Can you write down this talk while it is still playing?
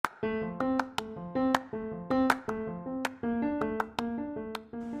Hey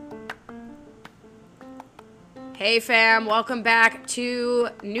fam, welcome back to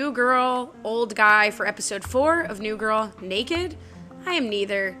New Girl, Old Guy for episode 4 of New Girl Naked. I am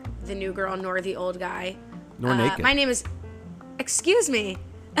neither the new girl nor the old guy. Nor naked. My name is... Excuse me.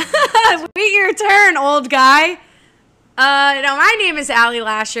 Wait your turn, old guy. No, my name is Allie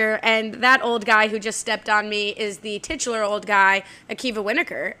Lasher, and that old guy who just stepped on me is the titular old guy, Akiva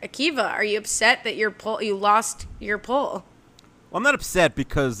Winokur. Akiva, are you upset that you lost your poll? Well, I'm not upset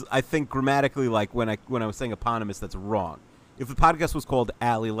because I think grammatically, like when I was saying eponymous, that's wrong. If the podcast was called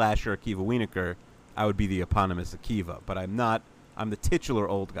Allie Lasher Akiva Winokur, I would be the eponymous Akiva. But I'm not. I'm the titular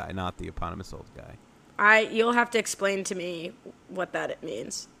old guy, not the eponymous old guy. You'll have to explain to me what that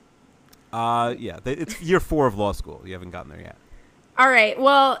means. Yeah, it's year 4 of law school. You haven't gotten there yet. All right.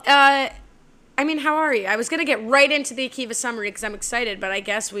 Well, I mean, how are you? I was gonna get right into the Akiva summary because I'm excited, but I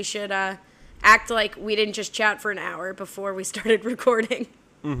guess we should act like we didn't just chat for an hour before we started recording.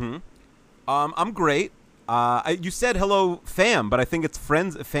 Mm-hmm. I'm great. You said hello, fam, but I think it's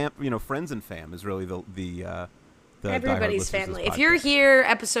friends, fam. You know, friends and fam is really the everybody's family. If you're here,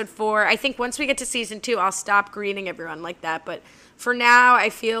 episode 4, I think once we get to season 2, I'll stop greeting everyone like that. But for now, I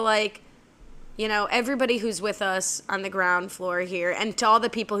feel like, you know, everybody who's with us on the ground floor here, and to all the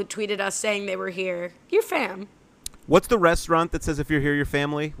people who tweeted us saying they were here, you're fam. What's the restaurant that says if you're here, your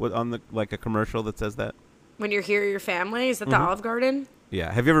family? What on the like a commercial that says that? When you're here, your family? Is that the Olive Garden?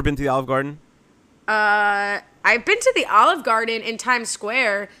 Yeah. Have you ever been to the Olive Garden? I've been to the Olive Garden in Times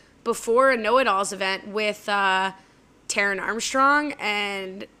Square before a Know-It-Alls event with Taryn Armstrong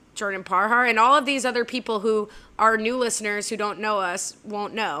and Jordan Parhar and all of these other people who are new listeners who don't know us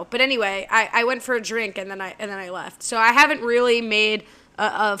won't know. But anyway, I went for a drink and then I left. So I haven't really made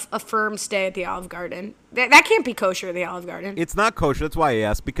a firm stay at the Olive Garden. That can't be kosher, the Olive Garden. It's not kosher. That's why I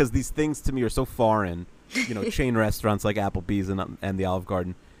asked, because these things to me are so foreign. You know, chain restaurants like Applebee's and the Olive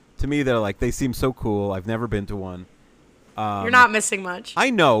Garden. To me, they're like, they seem so cool. I've never been to one. You're not missing much. I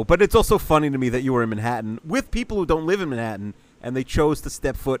know, but it's also funny to me that you were in Manhattan with people who don't live in Manhattan, and they chose to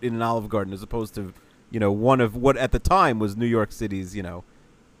step foot in an Olive Garden as opposed to, you know, one of what at the time was New York City's, you know,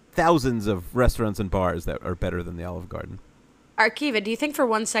 thousands of restaurants and bars that are better than the Olive Garden. Arkiva, do you think for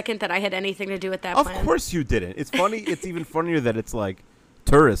one second that I had anything to do with that plan? Of course you didn't. It's funny. It's even funnier that it's like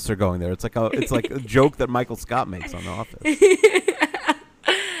tourists are going there. It's like a joke that Michael Scott makes on The Office.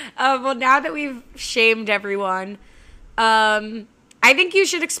 Well, now that we've shamed everyone, I think you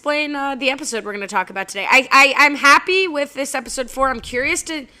should explain the episode we're going to talk about today. I'm happy with this episode 4. I'm curious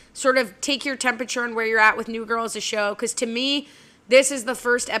to sort of take your temperature on where you're at with New Girl as a show, because to me, this is the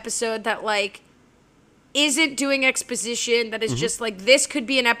first episode that, like, isn't doing exposition, that is just like, this could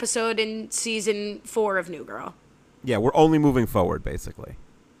be an episode in season 4 of New Girl. Yeah, we're only moving forward, basically.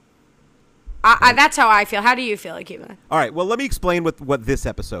 That's how I feel. How do you feel, Akiva? All right, well, let me explain what this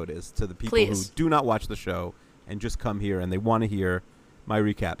episode is to the people who do not watch the show and just come here and they want to hear my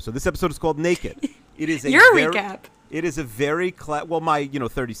recap. So this episode is called Naked. It is recap. It is a very my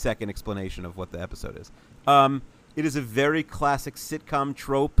 30-second explanation of what the episode is. It is a very classic sitcom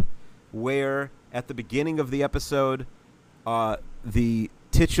trope where at the beginning of the episode, the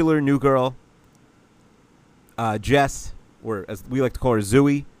titular new girl, Jess, or as we like to call her,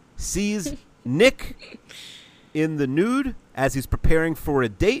 Zooey, sees Nick in the nude as he's preparing for a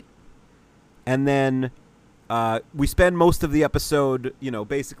date, and then we spend most of the episode, you know,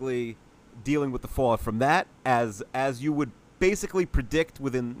 basically dealing with the fallout from that, as you would basically predict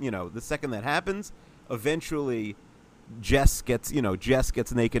within, you know, the second that happens. Eventually, Jess gets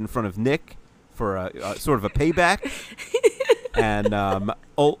naked in front of Nick for a sort of a payback, and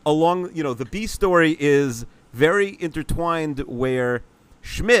along, you know, the B story is very intertwined, where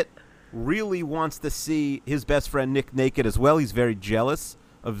Schmidt really wants to see his best friend Nick naked as well. He's very jealous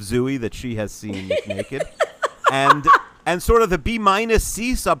of Zooey that she has seen Nick naked, and sort of the B-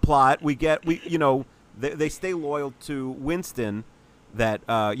 C subplot they stay loyal to Winston. That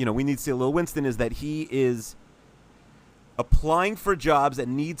we need to see a little Winston is that he is applying for jobs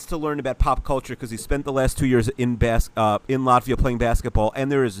and needs to learn about pop culture because he spent the last 2 years in Latvia playing basketball,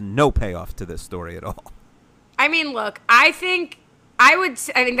 and there is no payoff to this story at all. I mean, look, I think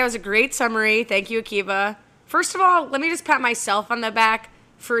that was a great summary. Thank you, Akiva. First of all, let me just pat myself on the back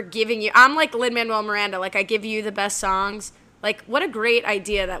for giving you. I'm like Lin-Manuel Miranda. Like, I give you the best songs. Like, what a great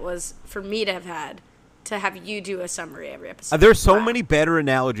idea that was for me to have had, to have you do a summary every episode. There are so many better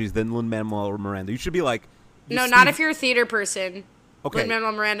analogies than Lin-Manuel Miranda. You should be like... No, not if you're a theater person. Okay.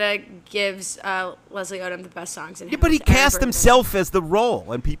 Lin-Manuel Miranda gives Leslie Odom the best songs in Yeah, but he Hamilton. Aaron cast Burr himself as the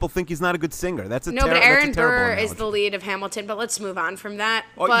role, and people think he's not a good singer. That's a No, but that's a Aaron terrible Burr analogy. is the lead of Hamilton. But let's move on from that.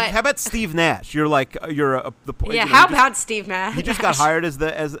 Oh, but how about Steve Nash? You're like the yeah, how about Steve Nash? He just got hired as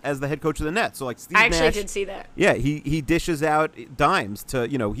the head coach of the Nets. So like Steve I actually Nash, did see that. Yeah, he dishes out dimes to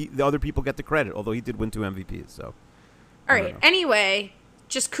the other people get the credit. Although he did win 2 MVPs. So All right. Anyway,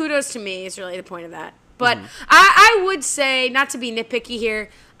 just kudos to me is really the point of that. But I would say, not to be nitpicky here,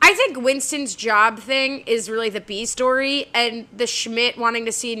 I think Winston's job thing is really the B story, and the Schmidt wanting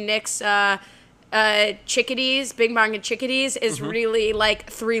to see Nick's chickadees, Bing Bong and chickadees, is really like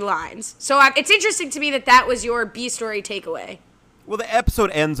 3 lines. So it's interesting to me that was your B story takeaway. Well, the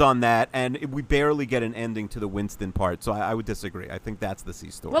episode ends on that, and we barely get an ending to the Winston part, so I would disagree. I think that's the C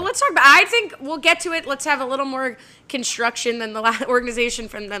story. Well, let's talk about. I think we'll get to it. Let's have a little more construction than the organization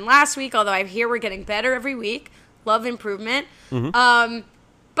than last week. Although I hear we're getting better every week. Love improvement.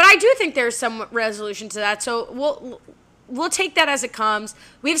 But I do think there's some resolution to that. So we'll take that as it comes.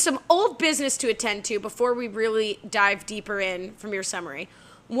 We have some old business to attend to before we really dive deeper in from your summary.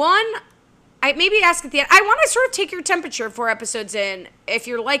 One, I maybe ask at the end. I want to sort of take your temperature 4 episodes in, if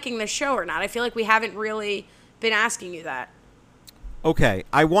you're liking the show or not. I feel like we haven't really been asking you that. Okay,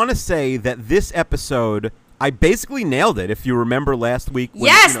 I want to say that this episode, I basically nailed it. If you remember last week.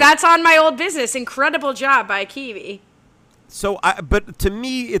 Yes, that's on my old business. Incredible job by Kiwi. So, but to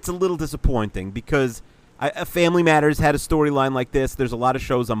me, it's a little disappointing because Family Matters had a storyline like this. There's a lot of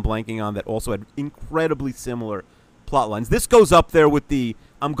shows I'm blanking on that also had incredibly similar plot lines. This goes up there with the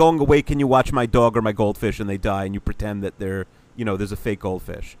I'm going away, can you watch my dog or my goldfish, and they die, and you pretend that there's a fake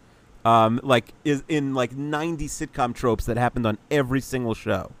goldfish. Is in like 90 sitcom tropes that happened on every single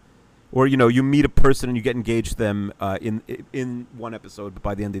show. Or, you meet a person and you get engaged to them in one episode, but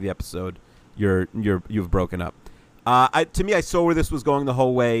by the end of the episode, you've broken up. To me, I saw where this was going the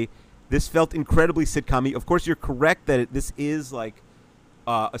whole way. This felt incredibly sitcom-y. Of course, you're correct that this is like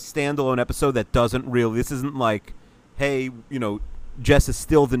a standalone episode that doesn't really. This isn't like, hey, Jess is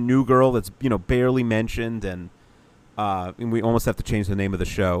still the new girl that's barely mentioned, and we almost have to change the name of the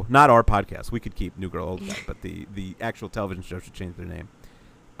show. Not our podcast. We could keep New Girl Old Guy, but the actual television show should change their name.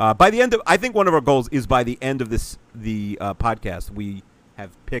 By the end of, I think one of our goals is by the end of the podcast, we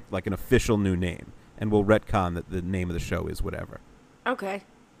have picked like an official new name. And we'll retcon that the name of the show is whatever. Okay.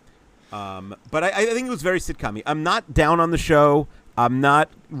 But I think it was very sitcom-y. I'm not down on the show. I'm not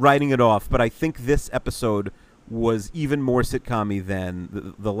writing it off. But I think this episode was even more sitcom-y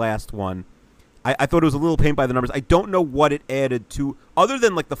than the last one. I thought it was a little paint by the numbers. I don't know what it added to, other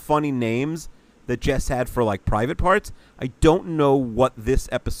than like the funny names that Jess had for like private parts. I don't know what this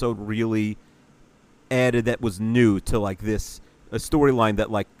episode really added that was new to like a storyline that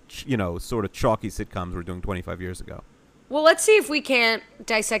like sort of chalky sitcoms were doing 25 years ago. Well, let's see if we can't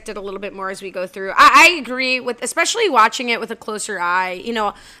dissect it a little bit more as we go through. I agree with, especially watching it with a closer eye.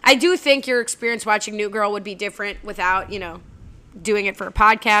 I do think your experience watching New Girl would be different without, doing it for a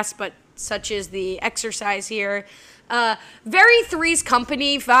podcast, but such is the exercise here. Very Three's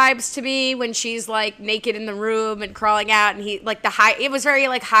Company vibes to me when she's like naked in the room and crawling out, and it was very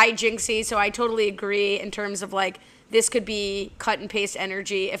like hijinksy, so I totally agree in terms of like, this could be cut and paste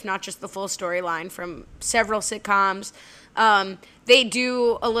energy, if not just the full storyline from several sitcoms. They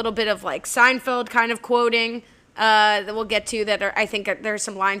do a little bit of like Seinfeld kind of quoting that we'll get to that I think there's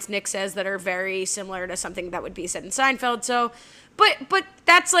some lines Nick says that are very similar to something that would be said in Seinfeld. So, but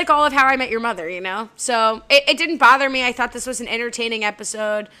that's like all of How I Met Your Mother, So it didn't bother me. I thought this was an entertaining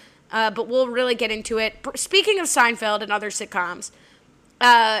episode, but we'll really get into it. Speaking of Seinfeld and other sitcoms,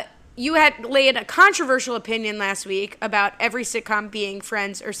 you had laid a controversial opinion last week about every sitcom being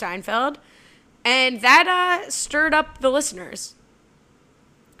Friends or Seinfeld, and that stirred up the listeners.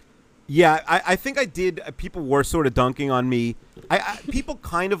 Yeah, I think I did. People were sort of dunking on me. People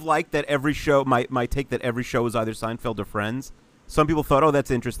kind of like that every show, my take that every show is either Seinfeld or Friends. Some people thought, oh,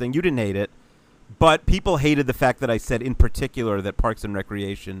 that's interesting. You didn't hate it. But people hated the fact that I said in particular that Parks and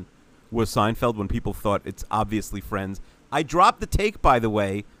Recreation was Seinfeld when people thought it's obviously Friends. I dropped the take, by the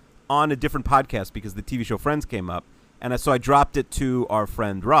way, on a different podcast because the TV show Friends came up, and so I dropped it to our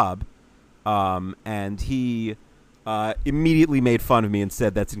friend Rob, and he immediately made fun of me and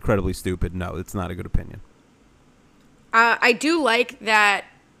said that's incredibly stupid. No, it's not a good opinion. I do like that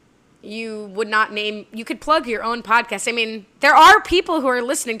you would not name. You could plug your own podcast. I mean, there are people who are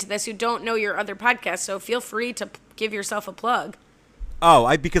listening to this who don't know your other podcast, so feel free to give yourself a plug.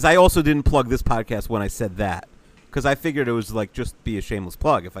 Oh, because I also didn't plug this podcast when I said that. Because I figured it was like just be a shameless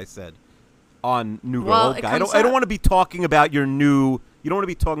plug if I said on New Girl Old Guy. I don't want to be talking about your new. You don't want to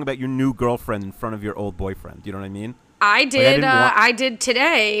be talking about your new girlfriend in front of your old boyfriend. You know what I mean? I did. Like, I did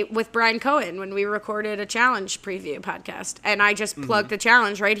today with Brian Cohen when we recorded a challenge preview podcast, and I just plugged the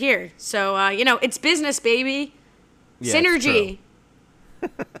challenge right here. So it's business, baby. Yeah, Synergy.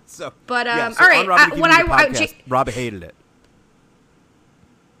 So, But yeah, all right. Rob hated it.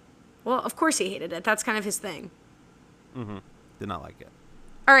 Well, of course he hated it. That's kind of his thing. Did not like it.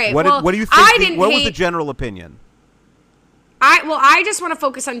 All right. What do you think? What was the general opinion? I just want to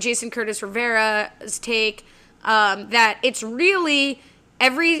focus on Jason Curtis Rivera's take that it's really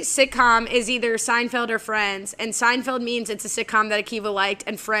every sitcom is either Seinfeld or Friends, and Seinfeld means it's a sitcom that Akiva liked,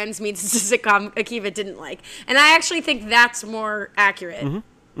 and Friends means it's a sitcom Akiva didn't like. And I actually think that's more accurate.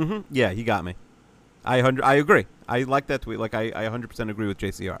 Yeah, he got me. I agree. I like that tweet. Like I 100% agree with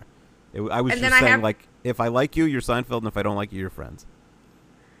JCR. I was just saying, like, if I like you, you're Seinfeld, and if I don't like you, you're Friends.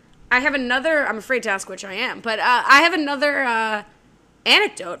 I have another. I'm afraid to ask which I am, but I have another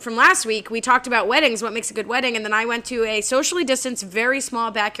anecdote from last week. We talked about weddings, what makes a good wedding, and then I went to a socially distanced, very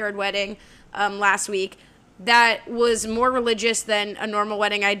small backyard wedding last week that was more religious than a normal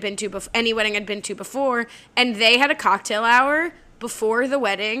wedding I'd been to, any wedding I'd been to before, and they had a cocktail hour before the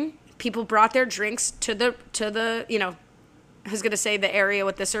wedding. People brought their drinks to the I was gonna say the area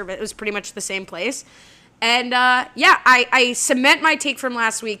with the service. It was pretty much the same place. And, I cement my take from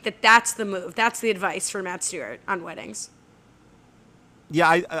last week that's the move. That's the advice for Matt Stewart on weddings. Yeah,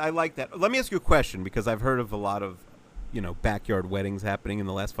 I like that. Let me ask you a question, because I've heard of a lot of, backyard weddings happening in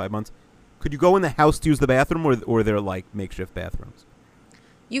the last 5 months. Could you go in the house to use the bathroom, or they're, like, makeshift bathrooms?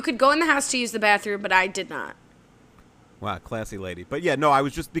 You could go in the house to use the bathroom, but I did not. Wow, classy lady. But, yeah, no, I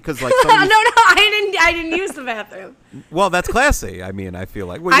was just because, like... No, I didn't use the bathroom. Well, that's classy. I mean, I feel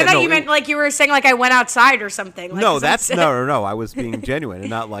like... Well, I thought you meant like you were saying like I went outside or something. Like, no, no. I was being genuine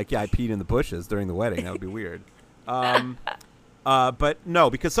and not like, I peed in the bushes during the wedding. That would be weird. But no,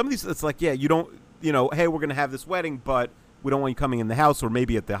 because some of these, it's like, yeah, you don't, hey, we're going to have this wedding, but we don't want you coming in the house, or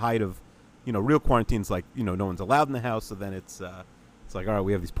maybe at the height of, real quarantines, like, no one's allowed in the house. So then it's like, all right,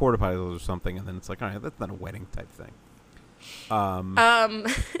 we have these porta potties or something. And then it's like, all right, that's not a wedding type thing.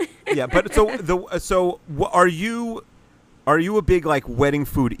 Yeah, but are you a big like wedding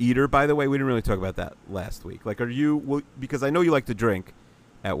food eater? By the way, we didn't really talk about that last week. Like, because I know you like to drink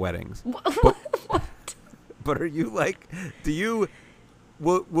at weddings. But are you like?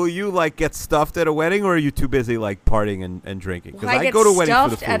 Will you like get stuffed at a wedding, or are you too busy like partying and drinking? Because I go to weddings for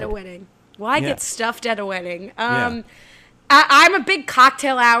the food. At a wedding. Well, I get stuffed at a wedding. I'm a big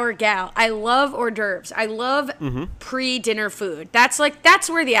cocktail hour gal. I love hors d'oeuvres. I love pre-dinner food. That's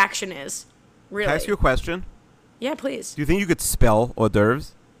where the action is. Really. Can I ask you a question? Yeah, please. Do you think you could spell hors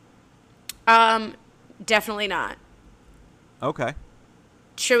d'oeuvres? Definitely not. Okay.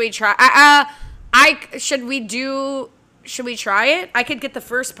 Should we try? Should we try it? I could get the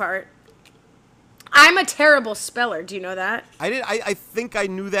first part. I'm a terrible speller. Do you know that? I think I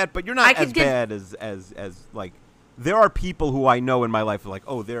knew that, but you're not as bad as like. There are people who I know in my life who are like,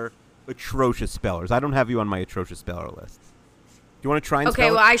 oh, they're atrocious spellers. I don't have you on my atrocious speller list. Do you want to try and spell it?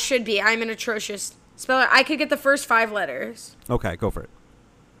 Okay, well, I should be. I'm an atrocious speller. I could get the first 5 letters. Okay, go for it.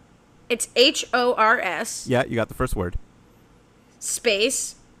 It's HORS. Yeah, you got the first word.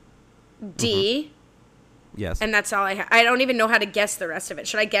 Space. D. Yes. And that's all I have. I don't even know how to guess the rest of it.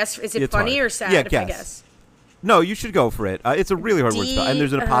 Should I guess? Is it funny or sad if I guess? No, you should go for it. It's a really hard word to spell. And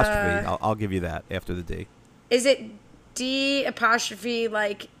there's an apostrophe. I'll give you that after the D. Is it D apostrophe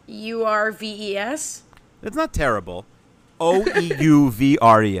like URVES? It's not terrible.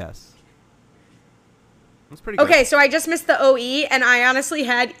 OEUVRES. That's pretty good. Okay, so I just missed the OE, and I honestly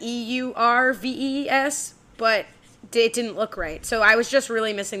had EURVES, but it didn't look right. So I was just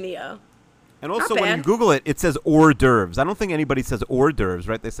really missing the O. And also, when you Google it, it says hors d'oeuvres. I don't think anybody says hors d'oeuvres,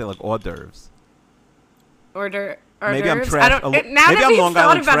 right? They say like hors d'oeuvres. Maybe I'm trash. Maybe I'm Long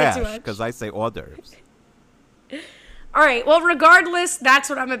Island trash because I say hors d'oeuvres. All right. Well, regardless, that's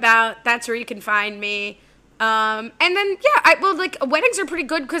what I'm about. That's where you can find me. And then, weddings are pretty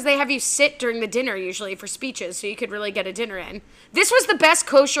good because they have you sit during the dinner usually for speeches, so you could really get a dinner in. This was the best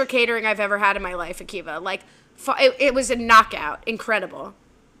kosher catering I've ever had in my life, Akiva. Like, it was a knockout. Incredible.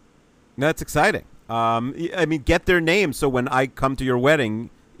 That's exciting. I mean, get their name so when I come to your wedding,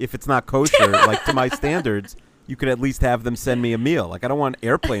 if it's not kosher, like to my standards, you could at least have them send me a meal. Like, I don't want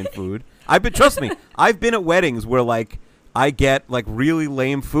airplane food. Trust me, I've been at weddings where like I get like really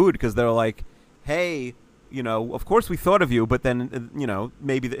lame food because they're like, hey, of course we thought of you, but then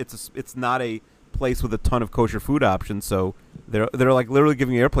maybe it's not a place with a ton of kosher food options, so they're like literally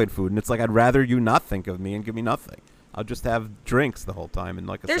giving you airplane food, and it's like I'd rather you not think of me and give me nothing. I'll just have drinks the whole time and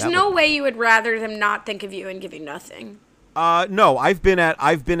like. There's no way you would rather them not think of you and give you nothing. No, I've been at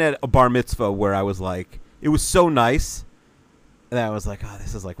a bar mitzvah where I was like, it was so nice that I was like, oh,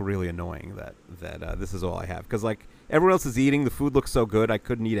 this is like really annoying that this is all I have, because like everyone else is eating, the food looks so good, I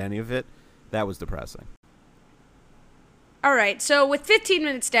couldn't eat any of it. That was depressing. All right, so with 15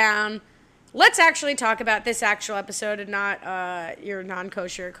 minutes down, let's actually talk about this actual episode and not your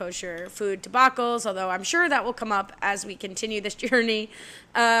non-kosher, kosher food debacles, although I'm sure that will come up as we continue this journey.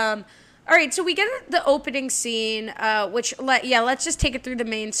 All right, so we get the opening scene, let's just take it through the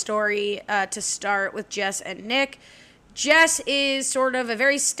main story to start with Jess and Nick. Jess is sort of a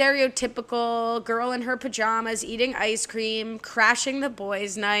very stereotypical girl in her pajamas, eating ice cream, crashing the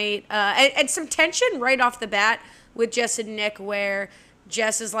boys' night, and some tension right off the bat with Jess and Nick, where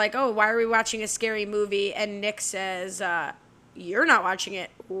Jess is like, oh, why are we watching a scary movie? And Nick says, you're not watching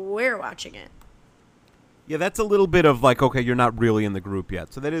it, we're watching it. Yeah, that's a little bit of like, okay, you're not really in the group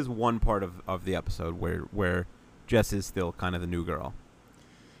yet. So that is one part of the episode where Jess is still kind of the new girl.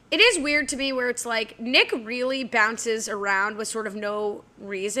 It is weird to me where it's like Nick really bounces around with sort of no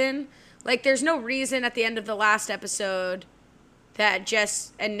reason. Like, there's no reason at the end of the last episode that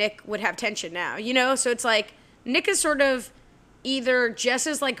Jess and Nick would have tension now, you know? So it's like Nick is sort of either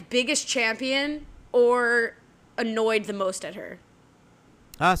Jess's like biggest champion or annoyed the most at her.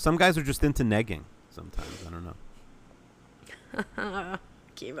 Some guys are just into negging sometimes. I don't know.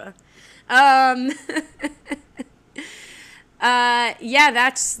 Kiva. Yeah,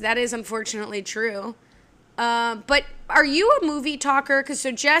 that is unfortunately true. But are you a movie talker? Because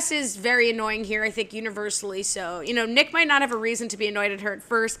so Jess is very annoying here, I think universally so. You know, Nick might not have a reason to be annoyed at her at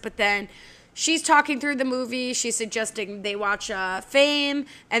first, but then she's talking through the movie. She's suggesting they watch Fame,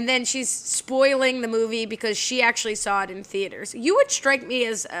 and then she's spoiling the movie because she actually saw it in theaters. You would strike me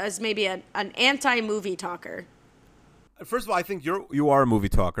as maybe an anti-movie talker. First of all, I think you are a movie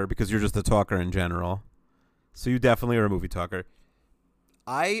talker because you're just a talker in general. So you definitely are a movie talker.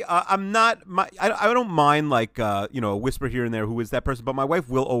 I'm not. I don't mind like a whisper here and there. Who is that person? But my wife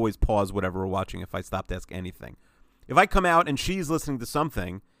will always pause whatever we're watching if I stop to ask anything. If I come out and she's listening to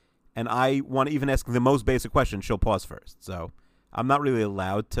something, and I want to even ask the most basic question, she'll pause first. So I'm not really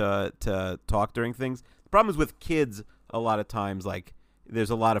allowed to talk during things. The problem is with kids. A lot of times, like there's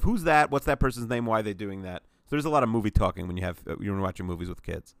a lot of who's that? What's that person's name? Why are they doing that? So there's a lot of movie talking when you're watching movies with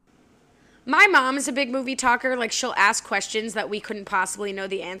kids. My mom is a big movie talker. Like, she'll ask questions that we couldn't possibly know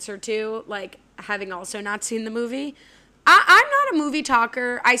the answer to, like, having also not seen the movie. I'm not a movie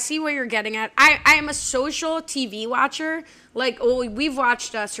talker. I see what you're getting at. I am a social TV watcher. Like, we've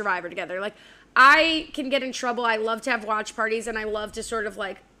watched Survivor together. Like, I can get in trouble. I love to have watch parties, and I love to sort of,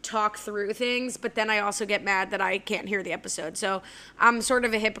 like, talk through things, but then I also get mad that I can't hear the episode. So I'm sort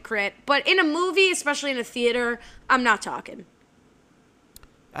of a hypocrite. But in a movie, especially in a theater, I'm not talking.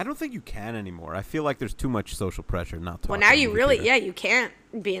 I don't think you can anymore. I feel like there's too much social pressure not talking. Well, now you really, you can't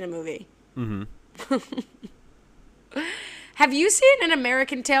be in a movie. Mm-hmm. Have you seen An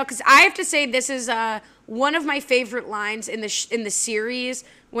American Tail? Because I have to say this is one of my favorite lines in the series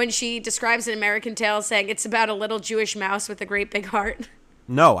when she describes An American Tail, saying it's about a little Jewish mouse with a great big heart.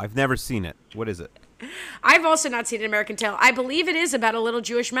 No, I've never seen it. What is it? I've also not seen An American Tail. I believe it is about a little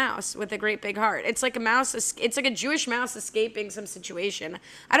Jewish mouse with a great big heart. It's like a mouse. It's like a Jewish mouse escaping some situation.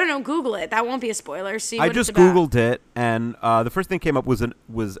 I don't know. Google it. That won't be a spoiler. See what I just it's about. Googled it, and the first thing came up was an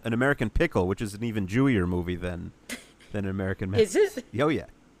American Pickle, which is an even Jewier movie than An American Mouse. Is it? Oh yeah.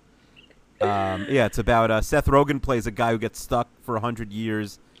 Yeah, it's about Seth Rogen plays a guy who gets stuck for 100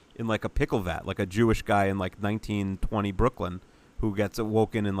 years in like a pickle vat, like a Jewish guy in like 1920 Brooklyn, who gets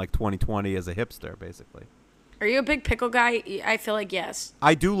awoken in like 2020 as a hipster, basically. Are you a big pickle guy? I feel like yes.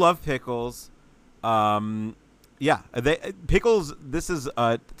 I do love pickles. Yeah, pickles, this is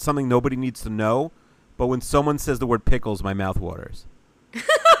something nobody needs to know, but when someone says the word pickles, my mouth waters.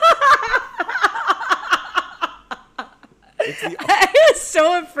 I was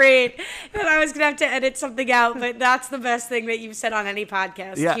so afraid that I was going to have to edit something out, but that's the best thing that you've said on any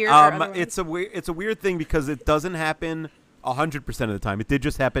podcast. Yeah, here or it's a weird thing because it doesn't happen 100% of the time. It did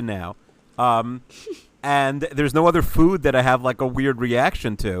just happen now. And there's no other food that I have like a weird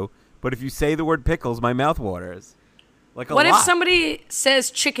reaction to. But if you say the word pickles, my mouth waters. Like a lot. What if somebody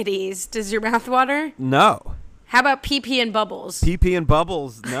says chickadees? Does your mouth water? No. How about pee-pee and bubbles? Pee-pee and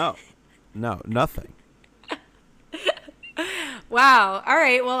bubbles? No. No, nothing. Wow. All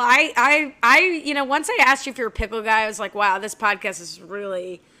right. Well, I once I asked you if you're a pickle guy, I was like, wow, this podcast has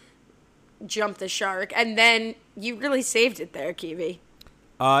really jumped the shark. And then you really saved it there, Kiwi.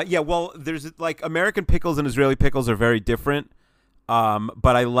 Yeah, well, there's like American pickles and Israeli pickles are very different.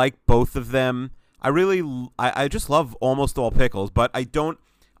 But I like both of them. I just love almost all pickles, but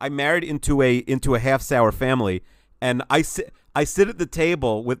I married into a half sour family, and I sit at the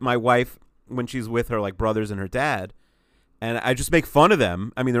table with my wife when she's with her like brothers and her dad, and I just make fun of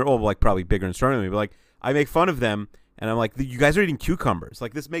them. I mean, they're all like probably bigger and stronger than me, but like I make fun of them, and I'm like, you guys are eating cucumbers.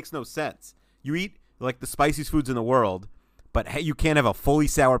 Like this makes no sense. You eat like the spiciest foods in the world, but hey, you can't have a fully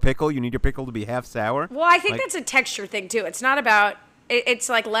sour pickle. You need your pickle to be half sour. Well, I think like, that's a texture thing too. It's not about. It's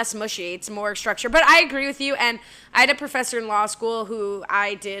like less mushy. It's more structure. But I agree with you. And I had a professor in law school who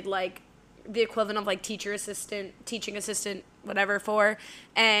I did like the equivalent of like teaching assistant, whatever for.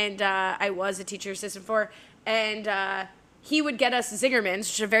 And I was a teacher assistant for. And he would get us Zingerman's,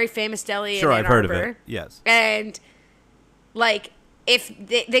 which is a very famous deli in Ann Arbor. I've heard of it. Yes. And like if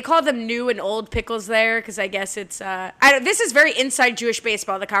they call them new and old pickles there because I guess it's this is very inside Jewish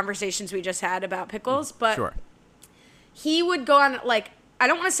baseball, the conversations we just had about pickles. But sure. He would go on, like, I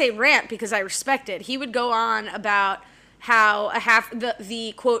don't want to say rant because I respect it. He would go on about how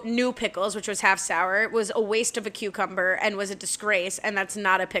the quote, new pickles, which was half sour, was a waste of a cucumber and was a disgrace, and that's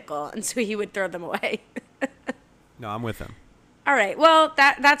not a pickle. And so he would throw them away. No, I'm with him. All right. Well,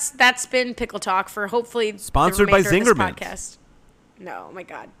 that's been Pickle Talk for hopefully sponsored the by remainder of this Zingerman's podcast. No, oh my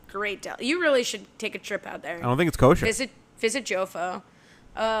God. Great deli. You really should take a trip out there. I don't think it's kosher. Visit Jofo.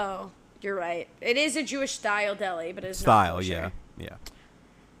 Oh, you're right. It is a Jewish style deli, but it's style, not kosher. Yeah.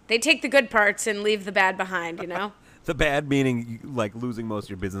 They take the good parts and leave the bad behind, you know? The bad meaning like losing most of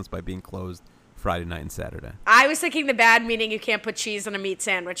your business by being closed Friday night and Saturday. I was thinking the bad meaning you can't put cheese on a meat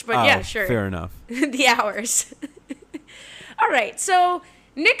sandwich, but yeah, sure. Fair enough. The hours. All right, so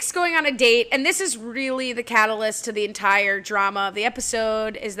Nick's going on a date, and this is really the catalyst to the entire drama of the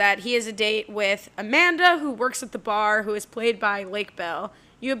episode, is that he has a date with Amanda, who works at the bar, who is played by Lake Bell.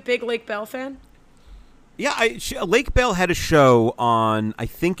 You a big Lake Bell fan? Yeah, Lake Bell had a show on, I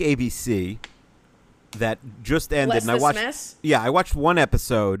think, ABC that just ended. I watched. Yeah, I watched one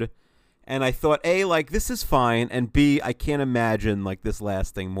episode, and I thought, A, like, this is fine, and B, I can't imagine, like, this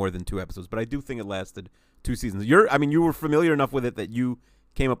lasting more than 2 episodes, but I do think it lasted 2 seasons. You were familiar enough with it that you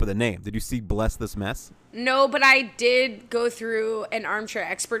came up with a name. Did you see Bless This Mess? No, but I did go through an armchair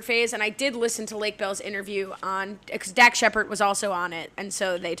expert phase, and I did listen to Lake Bell's interview because Dak Shepard was also on it, and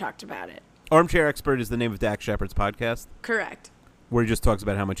so they talked about it. Armchair Expert is the name of Dak Shepard's podcast? Correct. Where he just talks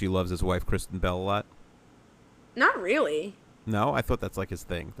about how much he loves his wife, Kristen Bell, a lot? Not really. No? I thought that's like his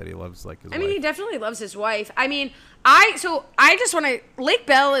thing, that he loves like his wife. I mean, he definitely loves his wife. I mean, I just want to... Lake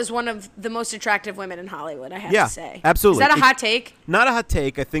Bell is one of the most attractive women in Hollywood, I have to say. Yeah, absolutely. Is that a hot take? Not a hot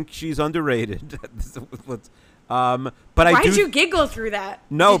take. I think she's underrated. But Why'd you giggle through that?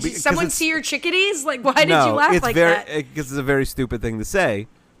 No, did someone see your chickadees? Like, why did you laugh like that? Because it's a very stupid thing to say.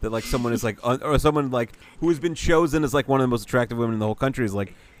 That like someone is like, or someone like who has been chosen as like one of the most attractive women in the whole country is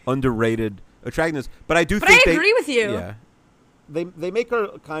like underrated attractiveness. But I think I agree with you. Yeah. They make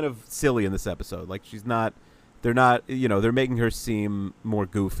her kind of silly in this episode. Like she's not. They're not. They're making her seem more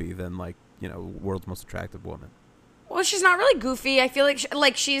goofy than like world's most attractive woman. Well, she's not really goofy. I feel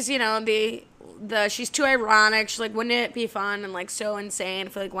like she's she's too ironic. She's like, wouldn't it be fun and like so insane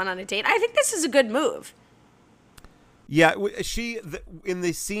if we like went on a date? I think this is a good move. Yeah, in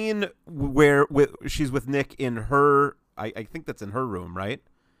the scene where she's with Nick in her, I think that's in her room, right?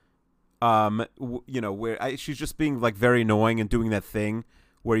 Where she's just being like very annoying and doing that thing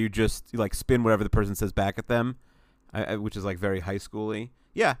where you just like spin whatever the person says back at them, which is like very high schooly.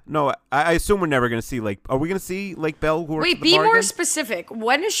 Yeah, no, I assume we're never going to see Are we going to see Lake Bell? Wait, be more specific.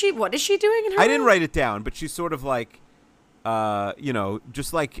 What is she doing in her room? I didn't write it down, but she's sort of like,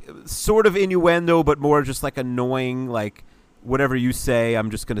 just like sort of innuendo, but more just like annoying, like whatever you say,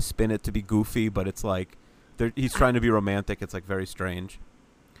 I'm just going to spin it to be goofy, but it's like he's trying to be romantic. It's like very strange.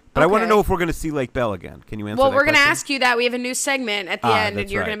 But I want to know if we're going to see Lake Bell again. Can you answer that Well, we're going to question? ask you that. We have a new segment at the end, and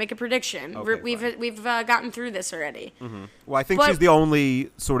you're going to make a prediction. Okay, we've gotten through this already. Mm-hmm. Well, I think she's the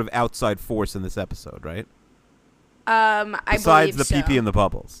only sort of outside force in this episode, right? Besides the pee-pee and the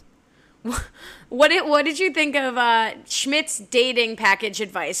bubbles. What did you think of Schmidt's dating package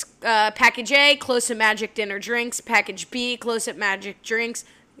advice? Package A, Close-Up Magic dinner drinks. Package B, Close-Up Magic drinks.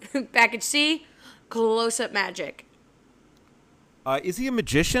 Package C, Close-Up Magic. Is he a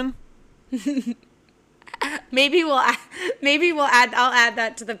magician? Maybe we'll add. I'll add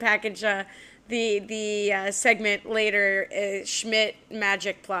that to the package. The segment later. Schmidt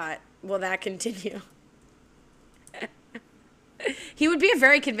magic plot. Will that continue? He would be a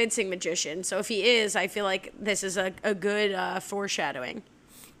very convincing magician. So if he is, I feel like this is a good foreshadowing.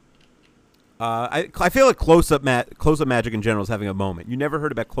 I feel like close-up magic in general is having a moment. You never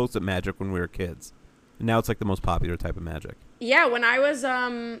heard about close-up magic when we were kids. And now it's like the most popular type of magic. Yeah, when I was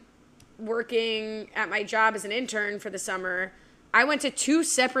working at my job as an intern for the summer, I went to 2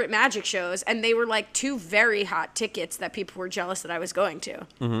 separate magic shows, and they were like 2 very hot tickets that people were jealous that I was going to.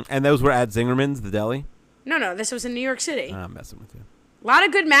 Mm-hmm. And those were at Zingerman's, the deli? No, this was in New York City. I'm messing with you. A lot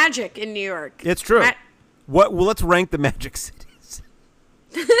of good magic in New York. It's true. Well, let's rank the magic cities.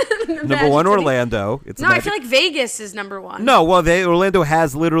 Number 1, Orlando. No, I feel like Vegas is number 1. No, well, Orlando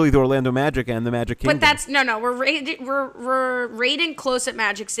has literally the Orlando Magic and the Magic Kingdom. But that's we're rating close at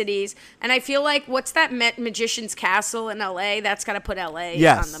magic cities, and I feel like what's that Magician's Castle in LA? That's got to put LA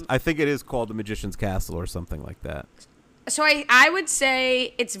yes, on them. I think it is called the Magician's Castle or something like that. So I would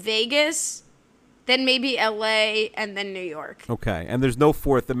say it's Vegas, then maybe LA, and then New York. Okay, and there's no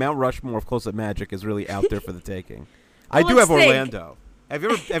 4th. The Mount Rushmore of close at magic is really out there for the taking. I do let's have think. Orlando. Have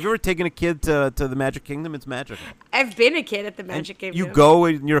you ever taken a kid to the Magic Kingdom? It's magical. I've been a kid at the Magic Kingdom. You go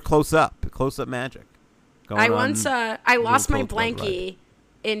and you're close up magic. I lost my blankie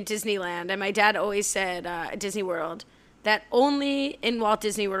in Disneyland, and my dad always said at Disney World that only in Walt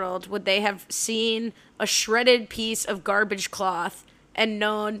Disney World would they have seen a shredded piece of garbage cloth and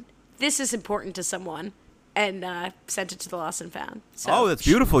known this is important to someone, and sent it to the Lost and Found. So, that's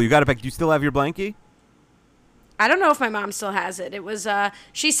beautiful. You got it back. Do you still have your blankie? I don't know if my mom still has it. It was,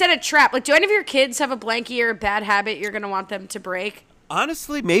 she said a trap. Like, do any of your kids have a blankie or a bad habit you're going to want them to break?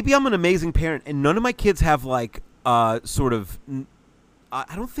 Honestly, maybe I'm an amazing parent, and none of my kids have, like, sort of,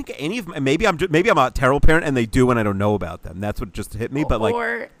 I don't think any of them, maybe I'm a terrible parent, and they do, and I don't know about them. That's what just hit me, but, like.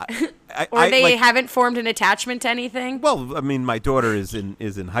 Or they haven't formed an attachment to anything? Well, I mean, my daughter is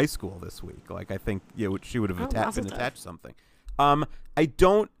in high school this week. Like, I think she would have been attached to something. None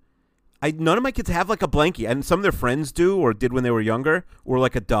of my kids have like a blankie, and some of their friends do or did when they were younger, or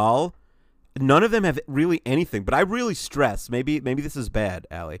like a doll. None of them have really anything. But I really stress, maybe this is bad,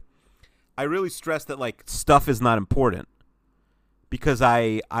 Allie. I really stress that like stuff is not important because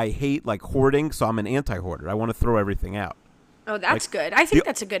I hate like hoarding, so I'm an anti-hoarder. I want to throw everything out. Oh, that's good. I think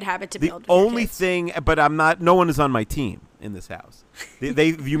that's a good habit to build. The only thing, but I'm not. No one is on my team in this house.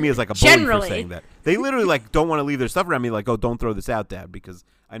 They view me as like a bully for saying that. They literally like don't want to leave their stuff around me. Like, oh, don't throw this out, Dad, because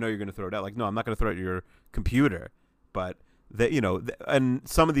I know you're going to throw it out. Like, no, I'm not going to throw it at your computer. But and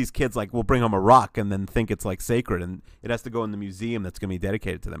some of these kids like will bring home a rock and then think it's like sacred, and it has to go in the museum that's going to be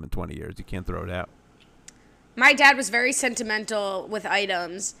dedicated to them in 20 years. You can't throw it out. My dad was very sentimental with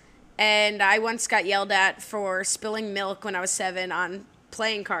items. And I once got yelled at for spilling milk when I was 7 on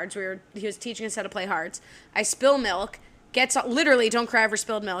playing cards. He was teaching us how to play hearts. I spill milk, literally don't cry over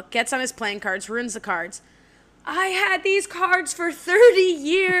spilled milk, gets on his playing cards, ruins the cards. I had these cards for 30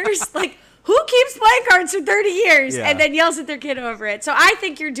 years. Like, who keeps playing cards for 30 years and then yells at their kid over it? So I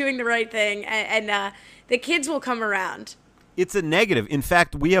think you're doing the right thing, and the kids will come around. It's a negative. In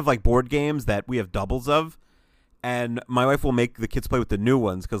fact, we have like board games that we have doubles of. And my wife will make the kids play with the new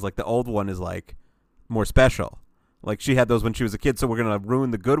ones because, like, the old one is, like, more special. Like, she had those when she was a kid, so we're going to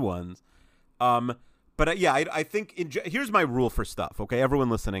ruin the good ones. I think here's my rule for stuff, okay? Everyone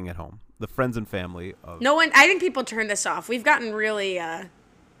listening at home, the friends and family. I think people turn this off. We've gotten really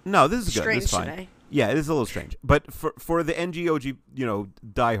no, this is good. Strange this is fine. Today. Yeah, it is a little strange. But for the NGOG,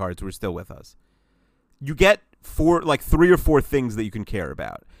 diehards who are still with us, you get 3 or 4 things that you can care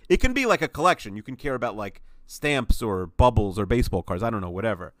about. It can be like a collection. You can care about, like, stamps or bubbles or baseball cards. I don't know,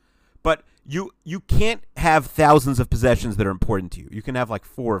 whatever. But you can't have thousands of possessions that are important to you. You can have like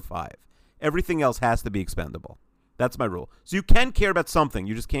 4 or 5. Everything else has to be expendable. That's my rule. So you can care about something.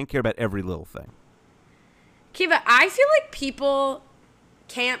 You just can't care about every little thing. Kiva, I feel like people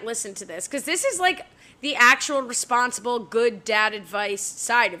can't listen to this because this is like the actual responsible, good dad advice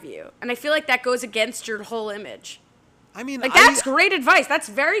side of you. And I feel like that goes against your whole image. I mean, like, that's great advice. That's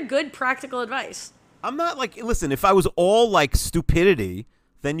very good practical advice. I'm not like, listen, if I was all like stupidity,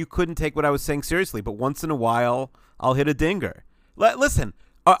 then you couldn't take what I was saying seriously. But once in a while, I'll hit a dinger. Listen,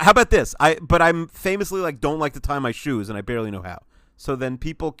 how about this? I'm famously like, don't like to tie my shoes, and I barely know how. So then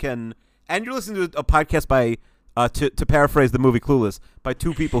people can, and you're listening to a podcast by, to paraphrase the movie Clueless, by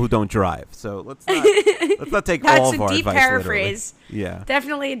 2 people who don't drive. So let's not take all of our advice literally. That's a deep paraphrase. Yeah.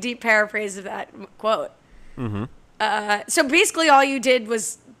 Definitely a deep paraphrase of that quote. Mm-hmm. So basically all you did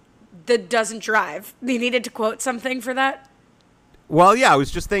was doesn't drive. You needed to quote something for that? Well, yeah, I was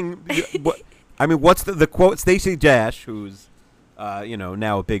just thinking, what's the quote? Stacey Dash, who's,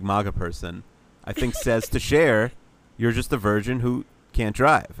 now a big MAGA person, I think says to Cher, you're just a virgin who can't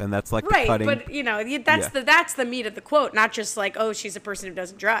drive. And that's like right, the cutting. But, that's the meat of the quote, not just like, oh, she's a person who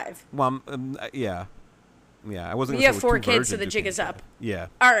doesn't drive. Well, yeah. Yeah, I wasn't going to say you have 4 kids, so the jig is up. Yeah.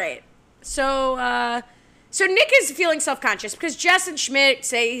 All right. So Nick is feeling self-conscious because Jess and Schmidt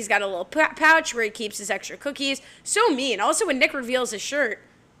say he's got a little pouch where he keeps his extra cookies. So mean. Also, when Nick reveals his shirt,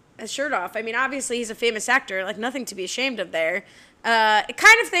 his shirt off. I mean, obviously he's a famous actor, like nothing to be ashamed of there.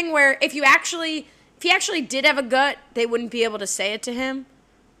 Kind of thing where if he actually did have a gut, they wouldn't be able to say it to him.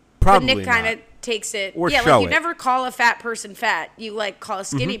 Probably But Nick kind of takes it. Or yeah, show like you it. never call a fat person fat. You like call a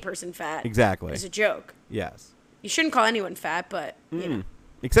skinny person fat. Exactly. As a joke. Yes. You shouldn't call anyone fat, but you know.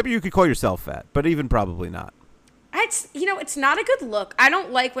 Except you could call yourself fat, but even probably not. It's not a good look. I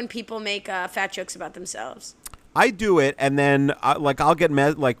don't like when people make fat jokes about themselves. I do it, and then I'll get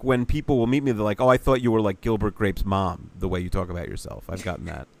mad. Like when people will meet me, they're like, "Oh, I thought you were like Gilbert Grape's mom." The way you talk about yourself, I've gotten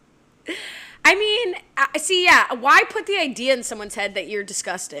that. I mean, see, yeah. Why put the idea in someone's head that you're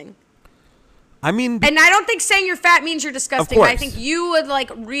disgusting? I mean, And I don't think saying you're fat means you're disgusting. course. I think you would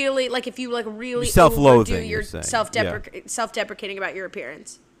really if you really Self-loathing, overdo you're your saying. self-deprecating about your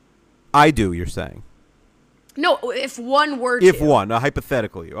appearance. I do. You're saying No, if one were if to. one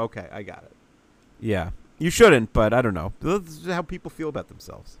hypothetically, okay, I got it. Yeah, you shouldn't, but I don't know. This is how people feel about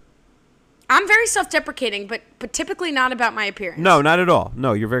themselves. I'm very self-deprecating, but typically not about my appearance. No, not at all.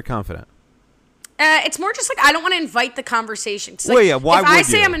 No, you're very confident. It's more just like I don't want to invite the conversation. 'Cause, like, Well, yeah, why if I would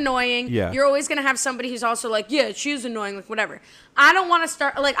say you? I'm annoying, Yeah. you're always gonna have somebody who's also like, yeah, she's annoying, like whatever. I don't want to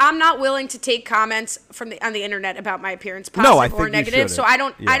start like I'm not willing to take comments on the internet about my appearance, positive I or think you negative. So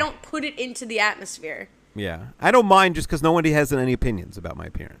shouldn't. I Yeah. don't put it into the atmosphere. Yeah, I don't mind just because nobody has any opinions about my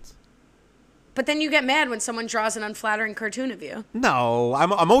appearance. But then you get mad when someone draws an unflattering cartoon of you. No,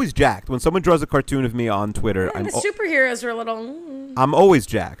 I'm always jacked when someone draws a cartoon of me on Twitter. And the superheroes are a little. I'm always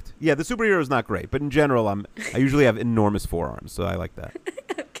jacked. Yeah, the superhero is not great, but in general, I usually have enormous forearms, so I like that.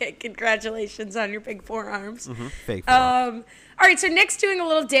 Okay, congratulations on your big forearms. Fake forearms. All right, so Nick's doing a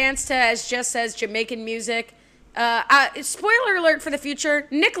little dance to, as Jess says, Jamaican music. Spoiler alert for the future: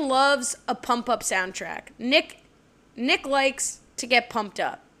 Nick loves a pump-up soundtrack. Nick likes to get pumped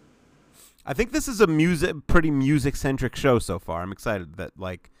up. I think this is a pretty music-centric show so far. I'm excited that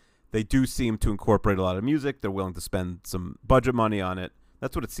they do seem to incorporate a lot of music. They're willing to spend some budget money on it.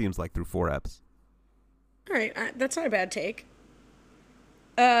 That's what it seems like through 4 eps. All right, that's not a bad take.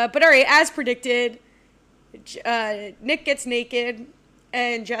 But all right, as predicted, Nick gets naked,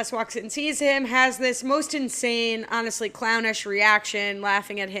 and Jess walks in, sees him, has this most insane, honestly clownish reaction,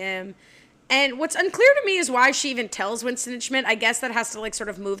 laughing at him. And what's unclear to me is why she even tells Winston and Schmidt. I guess that has to sort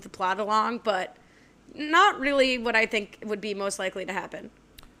of move the plot along, but not really what I think would be most likely to happen.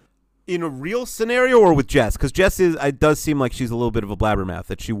 In a real scenario or with Jess? Because Jess it does seem like she's a little bit of a blabbermouth,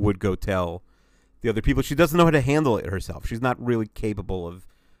 that she would go tell the other people. She doesn't know how to handle it herself. She's not really capable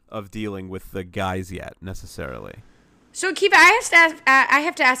of dealing with the guys yet, necessarily. So, Kiva, I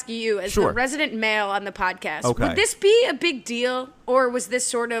have to ask you, as Sure. the resident male on the podcast, Okay. would this be a big deal, or was this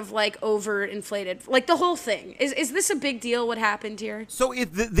sort of overinflated? Like the whole thing, is this a big deal? What happened here? So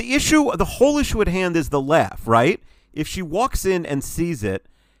the whole issue at hand is the laugh, right? If she walks in and sees it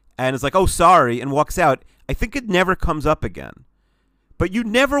and is like, "Oh, sorry," and walks out, I think it never comes up again. But you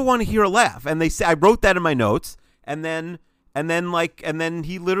never want to hear a laugh. And they say, I wrote that in my notes, and then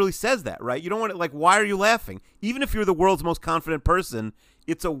he literally says that, right? You don't want to, why are you laughing? Even if you're the world's most confident person,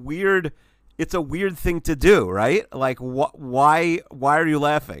 it's a weird thing to do, right? Why are you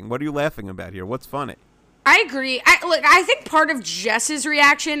laughing? What are you laughing about here? What's funny? I agree. I think part of Jess's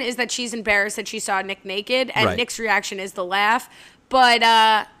reaction is that she's embarrassed that she saw Nick naked, and Right. Nick's reaction is the laugh. But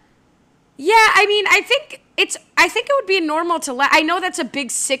yeah, I mean, I think it would be normal to laugh. I know that's a big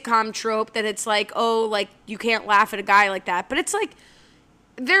sitcom trope that it's you can't laugh at a guy like that, but it's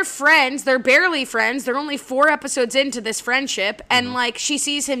they're friends. They're barely friends. They're only 4 episodes into this friendship, and she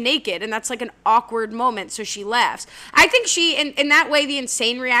sees him naked, and that's an awkward moment, so she laughs. I think in that way, the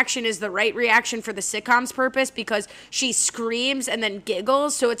insane reaction is the right reaction for the sitcom's purpose, because she screams and then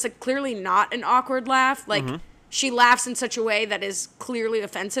giggles, so it's clearly not an awkward laugh. She laughs in such a way that is clearly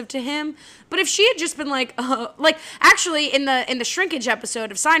offensive to him. But if she had just been actually in the shrinkage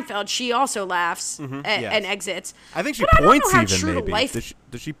episode of Seinfeld, she also laughs and exits. I think she But points I don't know how even, true to maybe. life-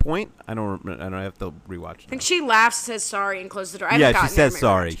 Does she point? I don't have to rewatch it. I think she laughs, says sorry, and closes the door. I Yeah, haven't she gotten there says in my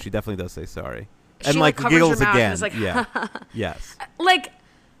sorry. rewatch. She definitely does say sorry. She, And covers giggles her mouth and again. is Yeah. Yes.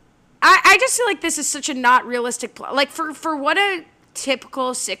 I just feel like this is such a not realistic plot. For what a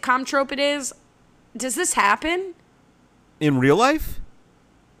typical sitcom trope it is, does this happen? In real life?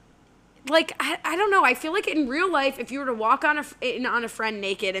 I don't know. I feel like in real life, if you were to walk on a friend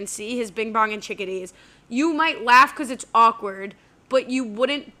naked and see his bing bong and chickadees, you might laugh because it's awkward, but you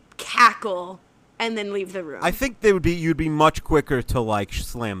wouldn't cackle and then leave the room. I think you'd be much quicker to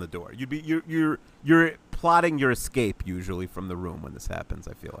slam the door. You're plotting your escape usually from the room when this happens,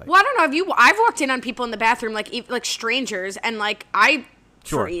 I feel like. Well, I don't know. I've walked in on people in the bathroom, like strangers, and I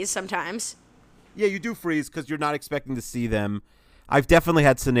Sure. freeze sometimes. Yeah, you do freeze because you're not expecting to see them. I've definitely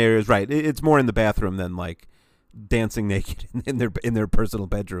had scenarios. Right, it's more in the bathroom than like dancing naked in their personal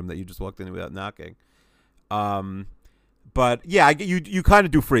bedroom that you just walked in without knocking. But yeah, you kind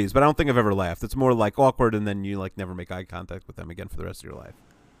of do freeze, but I don't think I've ever laughed. It's more like awkward, and then you like never make eye contact with them again for the rest of your life.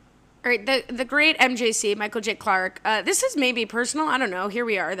 All right, the great MJC, Michael J. Clark. This is maybe personal. I don't know. Here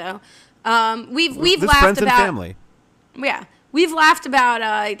we are, though. We've laughed friends about and family. Yeah, we've laughed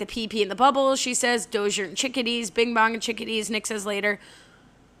about the pee and the bubbles. She says Dozier and chickadees, Bing Bong and chickadees. Nick says later.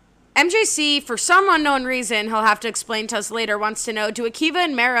 MJC, for some unknown reason, he'll have to explain to us later, wants to know: do Akiva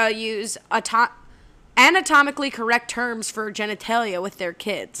and Mara use anatomically correct terms for genitalia with their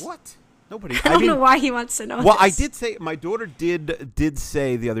kids? What? Nobody. I don't know why he wants to know. Well, this. I did say my daughter did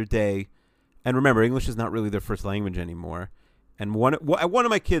say the other day, and remember, English is not really their first language anymore. And one of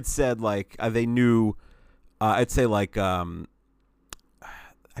my kids said like they knew, I'd say like I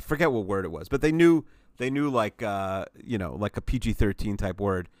forget what word it was, but they knew like like a PG-13 type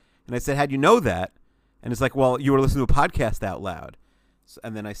word. And I said, how'd you know that? And it's like, well, you were listening to a podcast out loud.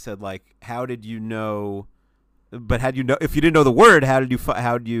 And then I said, like, how did you know? But how do you know if you didn't know the word? How did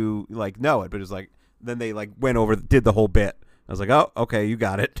you like know it? But it's like then they like went over did the whole bit. I was like, oh, okay, you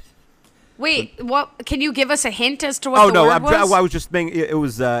got it. Wait, what? Can you give us a hint as to what the word was? I was just being. It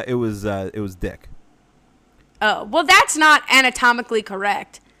was dick. Oh, well, that's not anatomically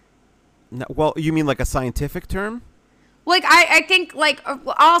correct. No, well, you mean like a scientific term? Like, I think, like,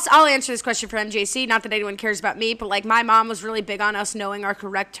 I'll answer this question for MJC. Not that anyone cares about me, but, like, my mom was really big on us knowing our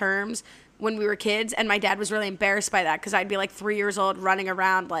correct terms when we were kids, and my dad was really embarrassed by that because I'd be, like, 3 years old running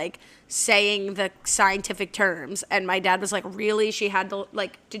around, like, saying the scientific terms, and my dad was like, really? She had to,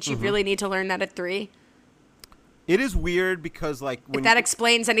 like, did she really need to learn that at 3? It is weird because, like, if that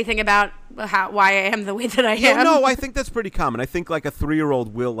explains anything about why I am the way that I am. No, I think that's pretty common. I think like a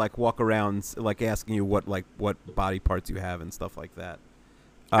 3-year-old will like walk around like asking you what body parts you have and stuff like that.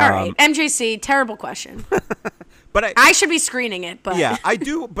 All right, MJC, terrible question. But I should be screening it, but yeah, I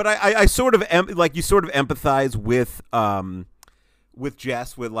do. But I sort of you sort of empathize with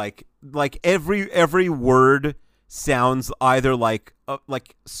Jess with like every word sounds either like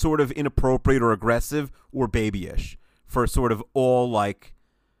sort of inappropriate or aggressive or babyish for sort of all like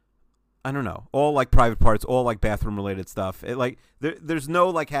I don't know, all like private parts, all like bathroom related stuff. It like there's no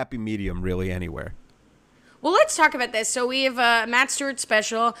like happy medium really anywhere. Well, let's talk about this. So we have a Matt Stewart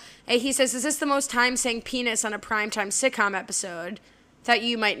special. He says, is this the most time saying penis on a primetime sitcom episode? Thought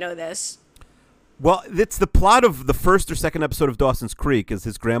you might know this. Well, it's the plot of the first or second episode of Dawson's Creek is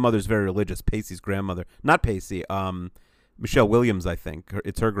his grandmother's very religious. Pacey's grandmother. Not Pacey. Michelle Williams, I think.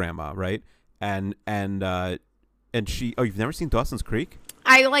 It's her grandma, right? And she... Oh, you've never seen Dawson's Creek?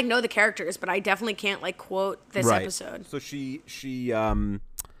 I, like, know the characters, but I definitely can't, like, quote this episode. So she's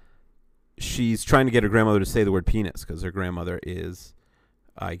trying to get her grandmother to say the word penis because her grandmother is,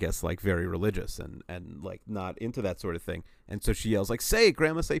 I guess, like very religious and like not into that sort of thing. And so she yells like, "Say it,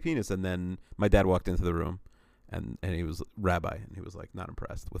 Grandma, say penis." And then my dad walked into the room, and he was rabbi, and he was like not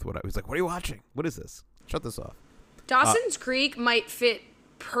impressed with what I was like. What are you watching? What is this? Shut this off. Dawson's Creek might fit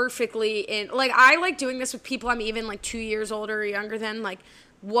perfectly in. Like I like doing this with people I'm even like 2 years older or younger than. Like,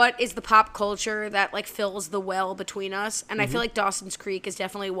 what is the pop culture that like fills the well between us? And I feel like Dawson's Creek is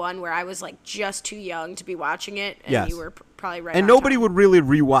definitely one where I was like just too young to be watching it, and you were probably right. And nobody would really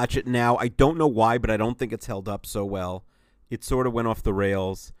rewatch it now. I don't know why, but I don't think it's held up so well. It sort of went off the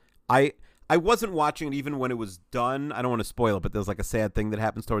rails. I wasn't watching it even when it was done. I don't want to spoil it, but there's like a sad thing that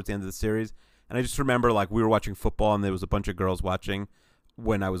happens towards the end of the series. And I just remember like we were watching football and there was a bunch of girls watching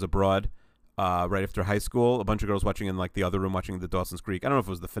when I was abroad. Right after high school, a bunch of girls watching in like the other room watching the Dawson's Creek. I don't know if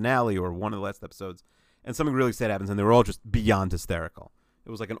it was the finale or one of the last episodes, and something really sad happens, and they were all just beyond hysterical.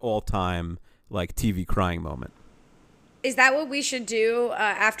 It was like an all-time like TV crying moment. Is that what we should do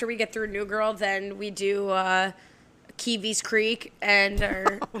after we get through New Girl? Then we do Keevy's Creek, and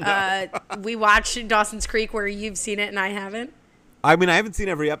we watch Dawson's Creek where you've seen it and I haven't. I mean, I haven't seen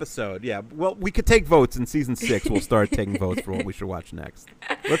every episode. Yeah, well, we could take votes in season 6. We'll start taking votes for what we should watch next.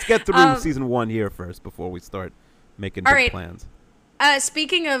 Let's get through season 1 here first before we start making big plans.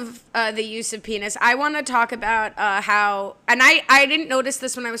 Speaking of the use of penis, I want to talk about how, and I didn't notice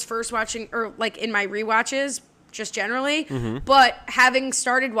this when I was first watching, or like in my rewatches, just generally, but having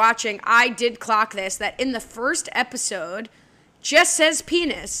started watching, I did clock this, that in the first episode, just says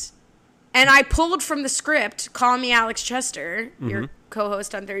penis. And I pulled from the script, Call Me Alex Chester, your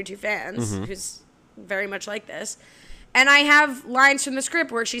co-host on 32 Fans, who's very much like this. And I have lines from the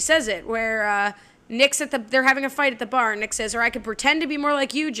script where she says it, where Nick's they're having a fight at the bar, and Nick says, or I could pretend to be more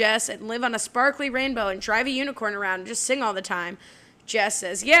like you, Jess, and live on a sparkly rainbow and drive a unicorn around and just sing all the time. Jess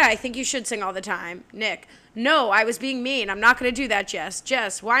says, yeah, I think you should sing all the time. Nick, no, I was being mean. I'm not going to do that, Jess.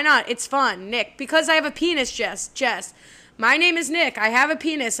 Jess, why not? It's fun. Nick, because I have a penis, Jess. Jess, my name is Nick. I have a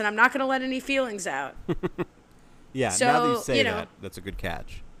penis, and I'm not going to let any feelings out. Yeah, So, now that you say you know, that, that's a good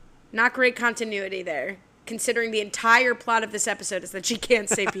catch. Not great continuity there, considering the entire plot of this episode is that she can't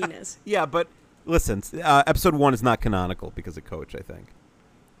say penis. Yeah, but listen, episode 1 is not canonical because of Coach, I think.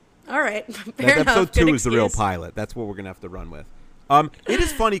 All right, fair enough. Episode 2 Good is the real excuse. pilot. That's what we're going to have to run with. It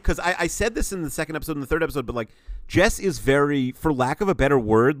is funny because I said this in the second episode and the third episode, but like Jess is very, for lack of a better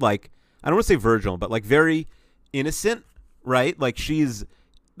word, like I don't want to say virginal, but like very innocent, right? Like she's,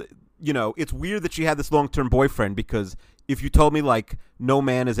 you know, it's weird that she had this long-term boyfriend because if you told me like no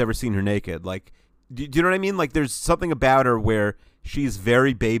man has ever seen her naked, like, do you know what I mean? Like there's something about her where she's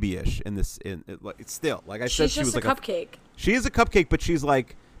very babyish in this. It's still like I said, She's she was just like a cupcake. she is a cupcake, but she's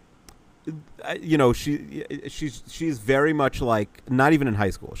like. You know, she's very much like not even in high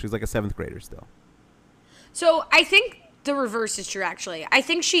school. She's like a 7th grader still. So I think the reverse is true. Actually, I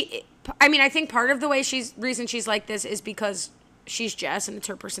think I think part of the reason she's like this is because she's Jess and it's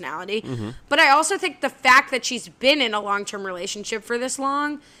her personality. Mm-hmm. But I also think the fact that she's been in a long-term relationship for this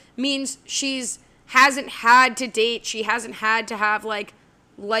long means hasn't had to date. She hasn't had to have like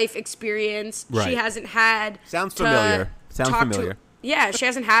life experience. Right. She hasn't had. Sounds familiar. Yeah, she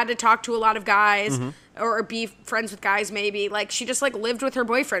hasn't had to talk to a lot of guys or be friends with guys maybe. Like, she just, like, lived with her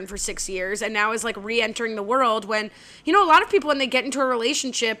boyfriend for 6 years and now is, like, re-entering the world when, you know, a lot of people when they get into a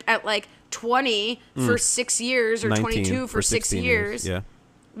relationship at, like, 20 for 6 years or 22 for 6 years. Yeah.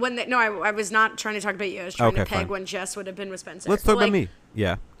 I was not trying to talk about you. I was trying to peg fine. when Jess would have been with Spencer. Let's talk about me.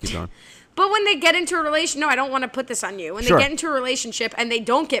 Yeah, keep going. But when they get into a relationship, no, I don't want to put this on you. When Sure. they get into a relationship and they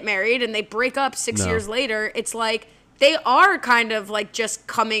don't get married and they break up 6 years later, it's like, they are kind of like just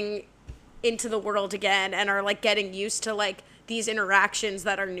coming into the world again and are like getting used to like these interactions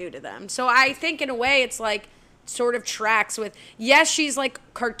that are new to them. So I think in a way it's like sort of tracks with, yes, she's like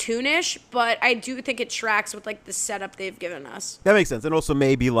cartoonish, but I do think it tracks with like the setup they've given us. That makes sense. And also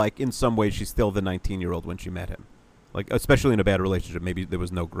maybe like in some ways she's still the 19-year-old when she met him. Like especially in a bad relationship, maybe there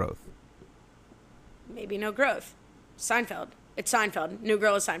was no growth. Maybe no growth. Seinfeld. It's Seinfeld. New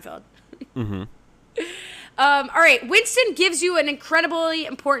girl is Seinfeld. Mm-hmm. All right, Winston gives you an incredibly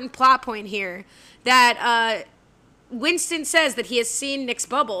important plot point here that Winston says that he has seen Nick's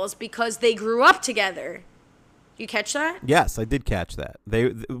bubbles because they grew up together. You catch that? Yes, I did catch that.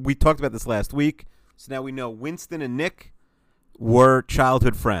 We talked about this last week, so now we know Winston and Nick were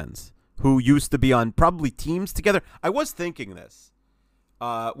childhood friends who used to be on probably teams together. I was thinking this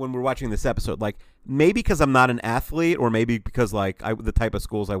when we were watching this episode, like maybe because I'm not an athlete, or maybe because like the type of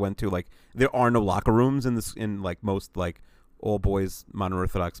schools I went to, like there are no locker rooms in like most like all boys modern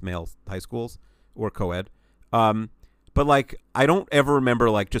Orthodox male high schools or co-ed. But like I don't ever remember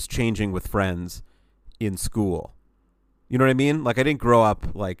like just changing with friends in school. You know what I mean? Like I didn't grow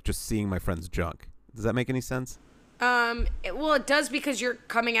up like just seeing my friends' junk. Does that make any sense? It does because you're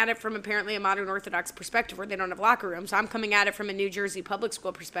coming at it from apparently a modern Orthodox perspective where they don't have locker rooms. I'm coming at it from a New Jersey public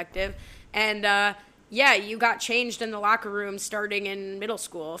school perspective. And, yeah, you got changed in the locker room starting in middle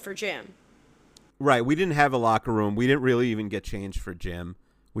school for gym. Right. We didn't have a locker room. We didn't really even get changed for gym.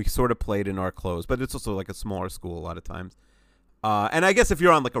 We sort of played in our clothes, but it's also like a smaller school a lot of times. And I guess if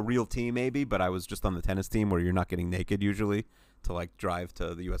you're on like a real team, maybe, but I was just on the tennis team where you're not getting naked usually to like drive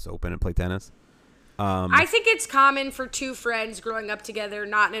to the U.S. Open and play tennis. I think it's common for two friends growing up together,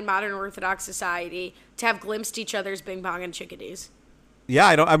 not in modern Orthodox society, to have glimpsed each other's bing bong and chickadees.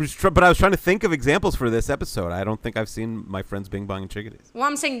 Yeah, but I was trying to think of examples for this episode. I don't think I've seen my friends bing bong and chickadees. Well,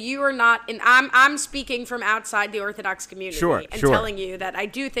 I'm saying you are not, and I'm speaking from outside the Orthodox community and telling you that I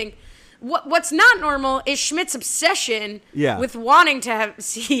do think what's not normal is Schmidt's obsession with wanting to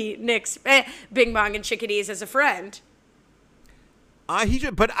see Nick's bing bong and chickadees as a friend.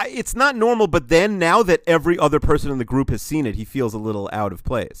 It's not normal. But then now that every other person in the group has seen it, he feels a little out of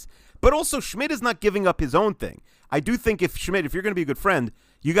place. But also, Schmidt is not giving up his own thing. I do think if you're going to be a good friend,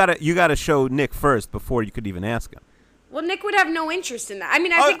 you gotta show Nick first before you could even ask him. Well, Nick would have no interest in that. I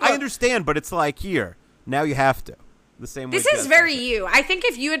mean, I understand, but it's like here now you have to. The same way. This is very you. I think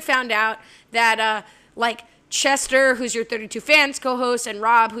if you had found out that like Chester, who's your 32 Fans co-host, and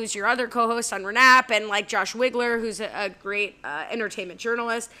Rob, who's your other co-host on Renap, and like Josh Wigler, who's a great entertainment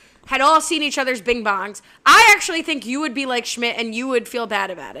journalist, had all seen each other's bing bongs, I actually think you would be like Schmidt and you would feel bad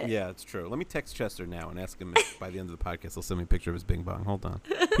about it. Yeah, it's true. Let me text Chester now and ask him if by the end of the podcast he'll send me a picture of his bing bong. Hold on.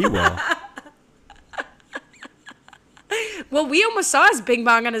 He will. Well, we almost saw his bing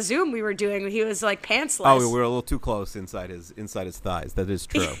bong on a Zoom we were doing. He was like pantsless. Oh, we were a little too close inside his thighs. That is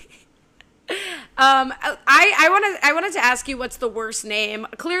true. I wanted to ask you what's the worst name.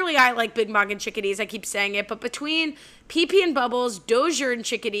 Clearly, I like Bing Bong and Chickadees. I keep saying it, but between PP and Bubbles, Dozier and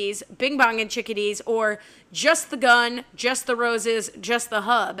Chickadees, Bing Bong and Chickadees, or just the gun, just the roses, just the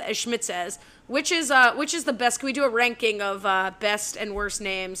hub, as Schmidt says, which is the best? Can we do a ranking of best and worst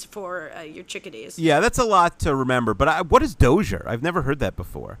names for your Chickadees? Yeah, that's a lot to remember. But what is Dozier? I've never heard that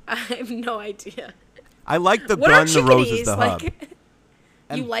before. I have no idea. I like the What gun, are the roses, Chickadees? the hub.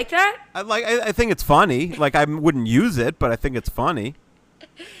 You like that? I think it's funny. Like, I wouldn't use it, but I think it's funny.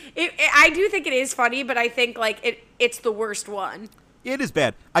 I do think it is funny, but I think like it's the worst one. It is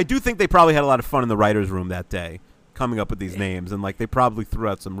bad. I do think they probably had a lot of fun in the writers' room that day, coming up with these names, and like they probably threw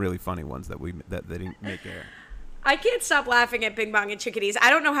out some really funny ones that they didn't make air. I can't stop laughing at Bing Bong and Chickadees. I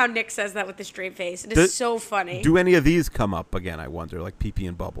don't know how Nick says that with a straight face. It is so funny. Do any of these come up again? I wonder, like PP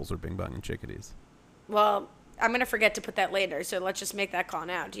and Bubbles or Bing Bong and Chickadees. Well, I'm going to forget to put that later, so let's just make that call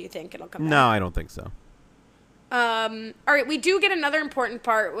now. Do you think it'll come back? No, I don't think so. All right, we do get another important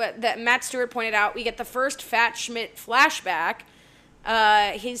part that Matt Stewart pointed out. We get the first Fat Schmidt flashback.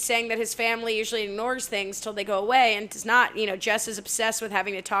 He's saying that his family usually ignores things till they go away and does not. Jess is obsessed with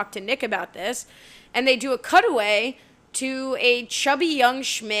having to talk to Nick about this. And they do a cutaway to a chubby young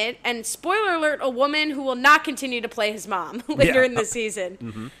Schmidt, and spoiler alert, a woman who will not continue to play his mom later in the season.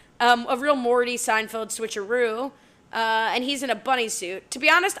 Mm-hmm. A real Morty Seinfeld switcheroo. And he's in a bunny suit. To be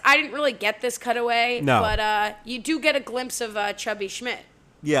honest, I didn't really get this cutaway. No. But you do get a glimpse of chubby Schmidt.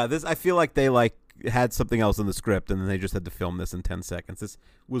 Yeah, I feel like they had something else in the script, and then they just had to film this in 10 seconds. This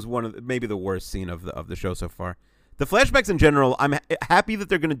was maybe the worst scene of the show so far. The flashbacks in general, I'm happy that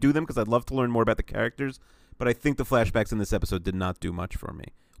they're going to do them because I'd love to learn more about the characters, but I think the flashbacks in this episode did not do much for me.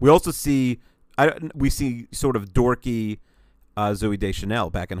 We also see sort of dorky Zooey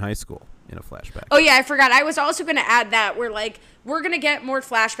Deschanel back in high school in a flashback. Oh yeah, I forgot. I was also going to add that we're going to get more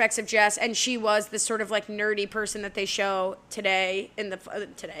flashbacks of Jess, and she was this sort of like nerdy person that they show this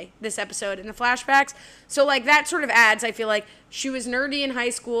episode in the flashbacks. So like that sort of adds. I feel like she was nerdy in high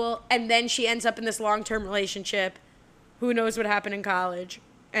school, and then she ends up in this long-term relationship. Who knows what happened in college?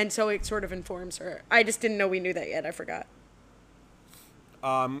 And so it sort of informs her. I just didn't know we knew that yet. I forgot.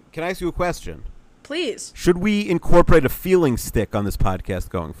 Can I ask you a question? Please. Should we incorporate a feeling stick on this podcast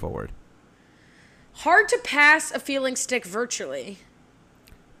going forward? Hard to pass a feeling stick virtually.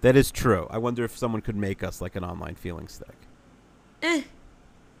 That is true. I wonder if someone could make us like an online feeling stick. I'm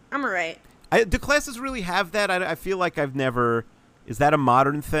all right. Do classes really have that? I feel like I've never... Is that a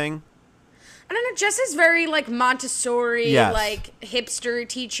modern thing? I don't know. Jess is very like Montessori, yes. like hipster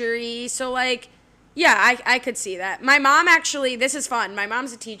teacher-y. So like, yeah, I could see that. My mom actually, this is fun. My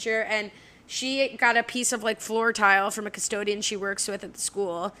mom's a teacher, and she got a piece of like floor tile from a custodian she works with at the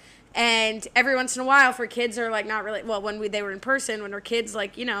school. And every once in a while, for kids are like not really, well, they were in person, when her kids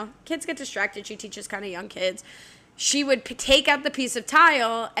like, kids get distracted. She teaches kind of young kids. She would take out the piece of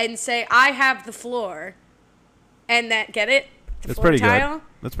tile and say, "I have the floor." And that, get it? That's pretty good.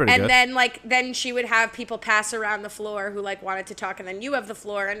 That's pretty good. And then she would have people pass around the floor who like wanted to talk, and then you have the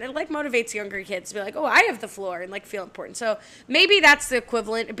floor, and it like motivates younger kids to be like, "Oh, I have the floor," and like feel important. So maybe that's the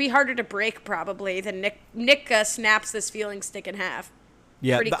equivalent. It'd be harder to break probably than Nick snaps this feeling stick in half.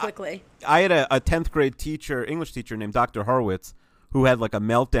 Yeah, pretty quickly. I had a 10th grade English teacher named Dr. Horowitz, who had like a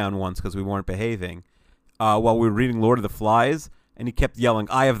meltdown once because we weren't behaving while we were reading Lord of the Flies, and he kept yelling,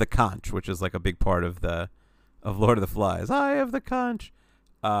 "I have the conch," which is like a big part of Lord of the Flies. "I have the conch."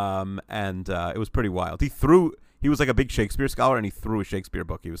 And it was pretty wild. He was like a big Shakespeare scholar, and he threw a Shakespeare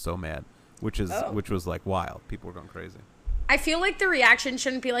book. He was so mad, which was like wild. People were going crazy. I feel like the reaction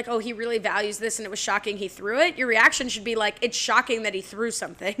shouldn't be like, "Oh, he really values this and it was shocking he threw it." Your reaction should be like, "It's shocking that he threw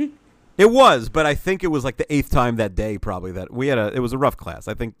something." It was, but I think it was like the 8th time that day probably that it was a rough class.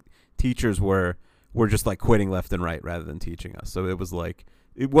 I think teachers were just like quitting left and right rather than teaching us. So it was like,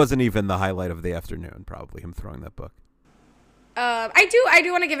 it wasn't even the highlight of the afternoon, probably, him throwing that book. I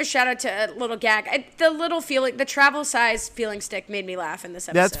do want to give a shout out to a little gag. The travel size feeling stick made me laugh in this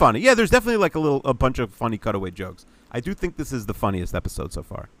episode. That's funny. Yeah, there's definitely like a bunch of funny cutaway jokes. I do think this is the funniest episode so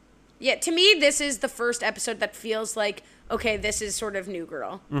far. Yeah, to me, this is the first episode that feels like, okay, this is sort of New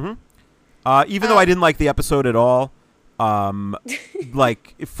Girl. Mm-hmm. Even though I didn't like the episode at all,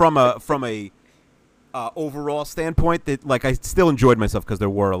 like from a overall standpoint, that like I still enjoyed myself because there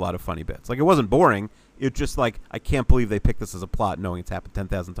were a lot of funny bits. Like it wasn't boring. It's just like I can't believe they picked this as a plot, knowing it's happened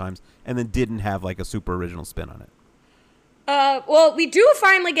 10,000 times, and then didn't have like a super original spin on it. Well, we do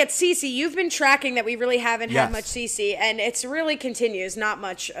finally get Cece. You've been tracking that we really haven't had much Cece, and it's really continues. Not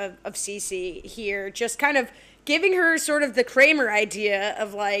much of Cece here. Just kind of giving her sort of the Kramer idea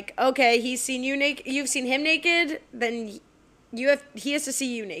of like, okay, he's seen you naked, you've seen him naked, then he has to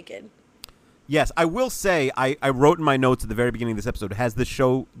see you naked. Yes, I will say I wrote in my notes at the very beginning of this episode, has the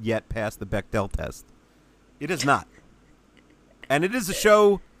show yet passed the Bechdel test? It has not. And it is a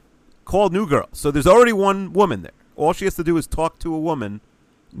show called New Girl, so there's already one woman there. All she has to do is talk to a woman,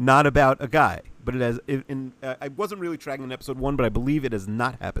 not about a guy. But it has. I wasn't really tracking in episode 1, but I believe it has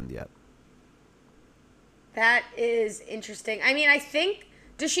not happened yet. That is interesting. I mean, I think,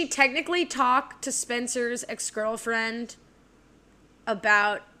 does she technically talk to Spencer's ex-girlfriend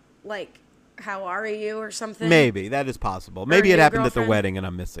about, like, how are you or something? Maybe. That is possible. Maybe it happened at the wedding and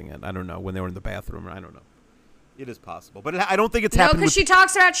I'm missing it. I don't know. When they were in the bathroom. I don't know. It is possible. But I don't think it's happened. No, because she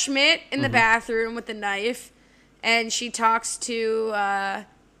talks about Schmidt in the bathroom with the knife. And she talks to,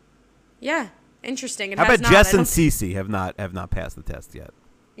 yeah, interesting. How about Jess and Cece have not passed the test yet?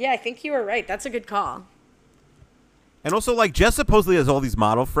 Yeah, I think you were right. That's a good call. And also, like, Jess supposedly has all these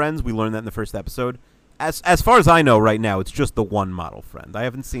model friends. We learned that in the first episode. As far as I know right now, it's just the one model friend. I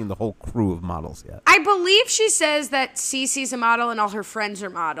haven't seen the whole crew of models yet. I believe she says that Cece's a model and all her friends are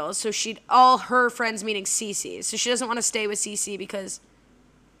models. So all her friends meaning Cece. So she doesn't want to stay with Cece because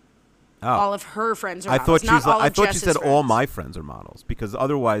all of her friends are models. I thought she said all my friends are models because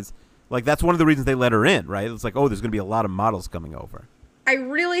otherwise, like, that's one of the reasons they let her in, right? It's like, oh, there's going to be a lot of models coming over. I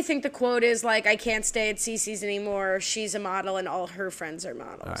really think the quote is, like, I can't stay at Cece's anymore. She's a model and all her friends are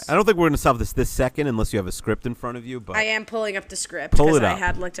models. All right. I don't think we're going to solve this second unless you have a script in front of you. But I am pulling up the script because I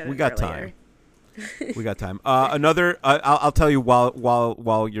had looked at it earlier. Time. We got time. I'll tell you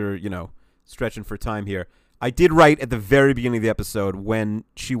while you're, stretching for time here. I did write at the very beginning of the episode when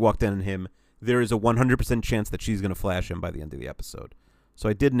she walked in on him, there is a 100% chance that she's going to flash him by the end of the episode. So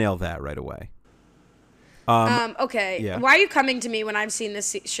I did nail that right away. Okay. Yeah. Why are you coming to me when I've seen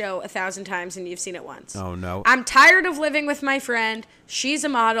this show 1,000 times and you've seen it once? Oh, no. I'm tired of living with my friend. She's a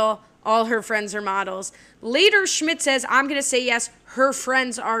model. All her friends are models. Later, Schmidt says, I'm going to say yes, her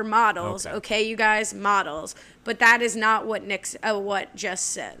friends are models. Okay, you guys, models. But that is not what what Jess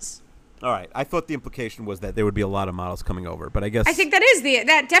says. All right. I thought the implication was that there would be a lot of models coming over, but I guess I think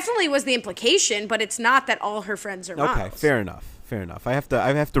that definitely was the implication, but it's not that all her friends are models. Okay, fair enough. I have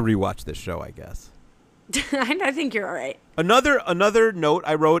to rewatch this show, I guess. I think you're all right. Another note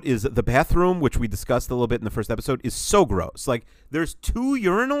I wrote is the bathroom, which we discussed a little bit in the first episode, is so gross. Like, there's 2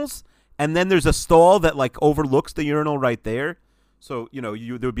 urinals, and then there's a stall that, like, overlooks the urinal right there. So, there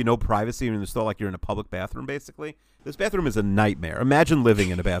would be no privacy in the stall, like you're in a public bathroom, basically. This bathroom is a nightmare. Imagine living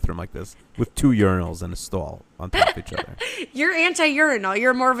in a bathroom like this with 2 urinals and a stall on top of each other. You're anti-urinal.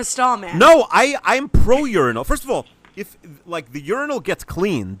 You're more of a stall man. No, I'm pro-urinal. First of all, if, like, the urinal gets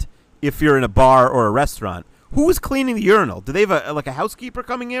cleaned, if you're in a bar or a restaurant, who is cleaning the urinal? Do they have a housekeeper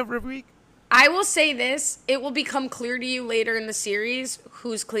coming in every week? I will say this. It will become clear to you later in the series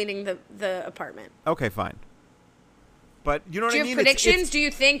who's cleaning the apartment. Okay, fine. But you know what I mean? Do you have predictions? Do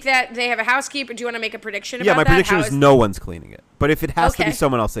you think that they have a housekeeper? Do you want to make a prediction about that? Yeah, my prediction is no one's cleaning it. But if it has to be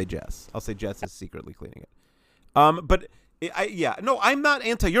someone, I'll say Jess. I'll say Jess is secretly cleaning it. But I'm not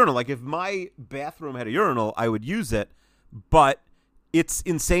anti-urinal. Like, if my bathroom had a urinal, I would use it. But it's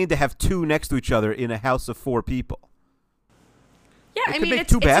insane to have 2 next to each other in a house of 4 people. Yeah, I mean,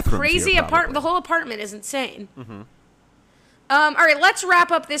 it's a crazy apartment. The whole apartment is insane. Mm-hmm. All right, let's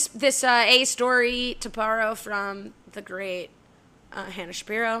wrap up this A story to borrow from the great Hannah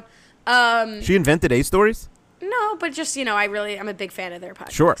Shapiro. She invented A stories? No, but just, I'm a big fan of their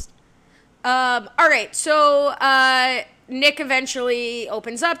podcast. Sure. All right, so Nick eventually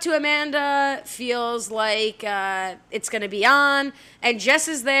opens up to Amanda, feels like it's going to be on, and Jess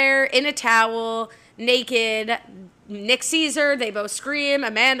is there in a towel, naked. Nick sees her, they both scream,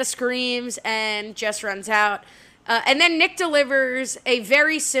 Amanda screams, and Jess runs out. And then Nick delivers a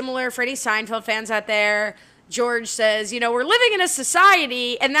very similar, for any Seinfeld fans out there, George says, we're living in a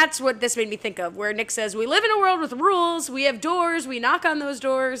society, and that's what this made me think of, where Nick says, we live in a world with rules, we have doors, we knock on those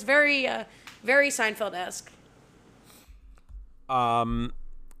doors, very Seinfeld-esque.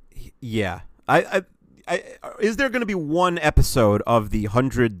 Yeah. I is there going to be one episode of the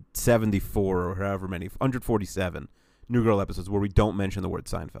 174 or however many, 147 New Girl episodes where we don't mention the word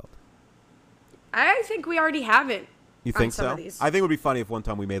Seinfeld? I think we already have it. You think so? I think it would be funny if one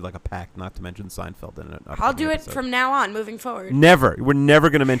time we made like a pact not to mention Seinfeld in it. I'll do it from now on, moving forward. Never. We're never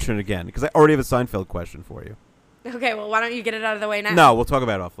going to mention it again because I already have a Seinfeld question for you. Okay, well, why don't you get it out of the way now? No, we'll talk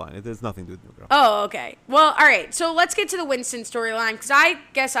about it offline. It has nothing to do with New Girl. Oh, okay. Well, all right. So let's get to the Winston storyline because I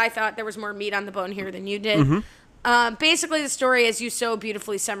guess I thought there was more meat on the bone here than you did. Mm-hmm. Basically, the story, as you so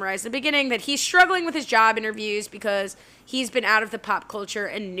beautifully summarized at the beginning, that he's struggling with his job interviews because he's been out of the pop culture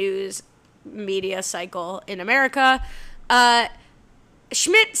and news media cycle in America.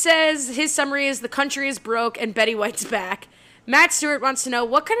 Schmidt says his summary is the country is broke and Betty White's back. Matt Stewart wants to know,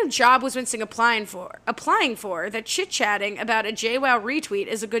 what kind of job was Winston applying for? That chit-chatting about a JWoww retweet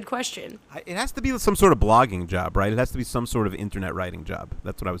is a good question. It has to be some sort of blogging job, right? It has to be some sort of internet writing job.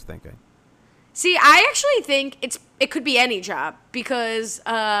 That's what I was thinking. See, I actually think it could be any job, because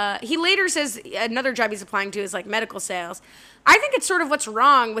he later says another job he's applying to is like medical sales. I think it's sort of what's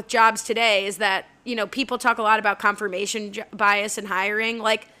wrong with jobs today is that, people talk a lot about confirmation bias in hiring.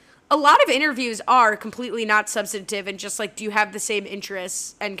 Like, a lot of interviews are completely not substantive and just like, do you have the same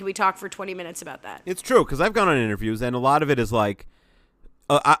interests, and can we talk for 20 minutes about that? It's true, because I've gone on interviews, and a lot of it is like,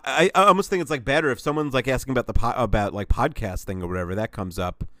 I almost think it's like better if someone's like asking about about like podcasting or whatever that comes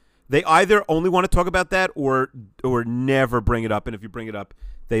up. They either only want to talk about that or never bring it up, and if you bring it up,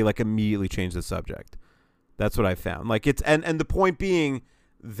 they like immediately change the subject. That's what I found. Like it's and the point being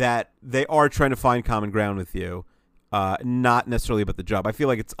that they are trying to find common ground with you, not necessarily about the job. I feel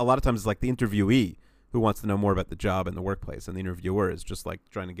like it's a lot of times it's like the interviewee who wants to know more about the job and the workplace, and the interviewer is just like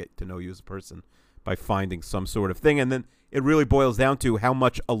trying to get to know you as a person by finding some sort of thing, and then it really boils down to how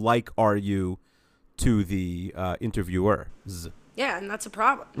much alike are you to the interviewers. Yeah, and that's a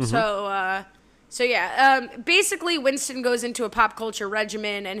problem. Mm-hmm. So yeah, basically Winston goes into a pop culture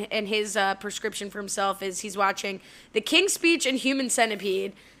regimen, and his prescription for himself is he's watching The King's Speech and Human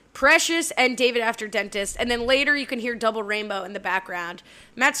Centipede, Precious, and David After Dentist, and then later you can hear Double Rainbow in the background.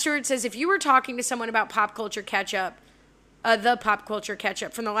 Matt Stewart says, if you were talking to someone about pop culture catch-up, the pop culture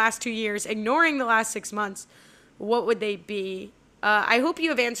catch-up from the last 2 years, ignoring the last 6 months, what would they be? I hope you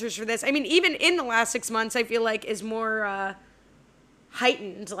have answers for this. I mean, even in the last 6 months, I feel like is more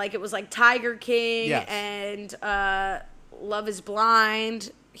heightened. Like, it was like Tiger King, yes, and Love is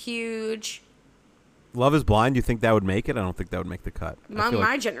Blind, huge. Love is Blind, you think that would make it? I don't think that would make the cut. Among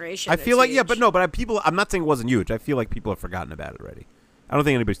my generation, I feel like, huge. yeah, but no, I'm not saying it wasn't huge. I feel like people have forgotten about it already. I don't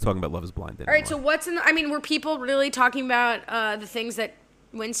think anybody's talking about Love is Blind anymore. All right, so what's in were people really talking about the things that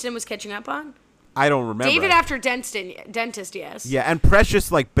Winston was catching up on? I don't remember. David After Dentist, yes. Yeah, and Precious,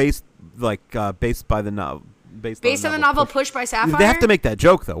 based by the novel. Based on the novel Push by Sapphire? They have to make that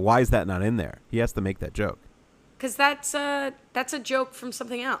joke, though. Why is that not in there? He has to make that joke. Because that's a joke from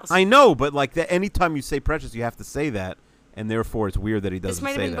something else. I know, but anytime you say Precious, you have to say that, and therefore it's weird that he doesn't say that.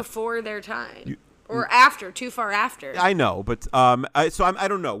 This might have been before their time. Or after, too far after. I know, but I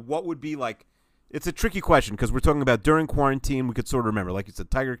don't know. What would be like... It's a tricky question, because we're talking about during quarantine, we could sort of remember. Like you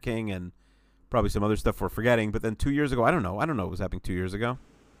said, Tiger King and probably some other stuff we're forgetting. But then 2 years ago, I don't know what was happening 2 years ago.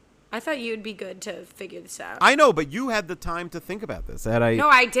 I thought you'd be good to figure this out. I know, but you had the time to think about this. No,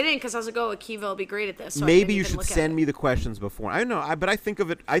 I didn't, because I was like, Akiva will be great at this. So maybe you should send me the questions before. I don't know, but I think of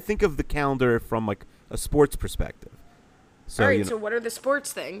it. I think of the calendar from like a sports perspective. So, all right, so what are the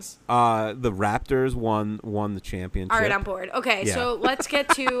sports things? The Raptors won the championship. All right, I'm bored. Okay, yeah. So let's get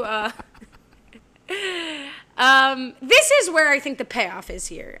to... this is where I think the payoff is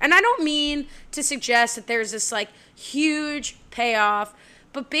here. And I don't mean to suggest that there's this like huge payoff,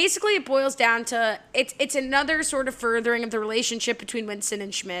 but basically it boils down to it's another sort of furthering of the relationship between Winston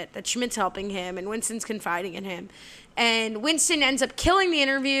and Schmidt, that Schmidt's helping him and Winston's confiding in him. And Winston ends up killing the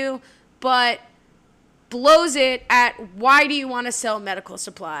interview, but blows it at, why do you want to sell medical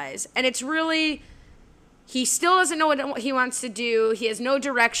supplies? And it's really... He still doesn't know what he wants to do. He has no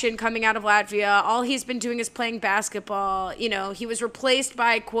direction coming out of Latvia. All he's been doing is playing basketball. He was replaced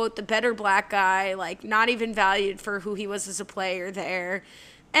by, quote, the better black guy, like, not even valued for who he was as a player there.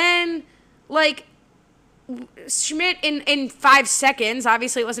 And, like, Schmidt, in 5 seconds,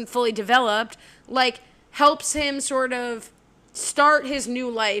 obviously it wasn't fully developed, like, helps him sort of start his new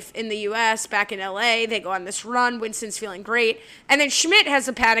life in the U.S. back in L.A. They go on this run. Winston's feeling great. And then Schmidt has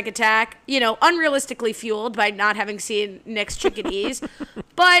a panic attack, unrealistically fueled by not having seen Nick's chickadees.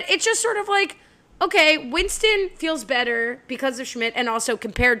 But it's just sort of like, okay, Winston feels better because of Schmidt and also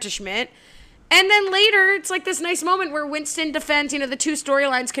compared to Schmidt. And then later, it's like this nice moment where Winston defends, the two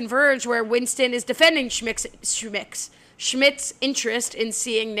storylines converge, where Winston is defending Schmidt's interest in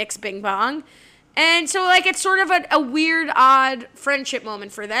seeing Nick's Bing Bong. And so, like, it's sort of a weird, odd friendship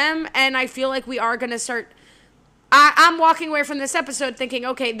moment for them. And I feel like we are going to start... I'm walking away from this episode thinking,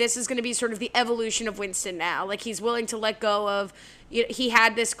 okay, this is going to be sort of the evolution of Winston now. Like, he's willing to let go of... He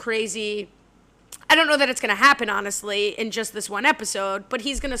had this crazy... I don't know that it's going to happen, honestly, in just this one episode. But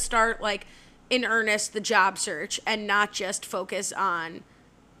he's going to start, like, in earnest, the job search. And not just focus on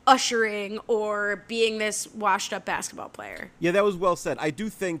ushering or being this washed-up basketball player. Yeah, that was well said. I do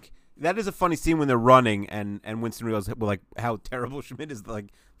think... That is a funny scene when they're running and Winston realizes how terrible Schmidt is.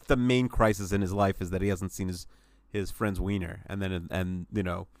 Like, the main crisis in his life is that he hasn't seen his friend's wiener, and then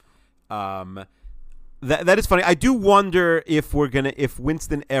that is funny. I do wonder if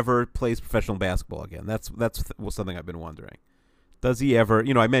Winston ever plays professional basketball again. That's something I've been wondering. Does he ever?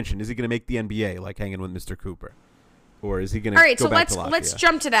 I mentioned, is he going to make the NBA like hanging with Mr. Cooper, or is he going to? All right, go so back let's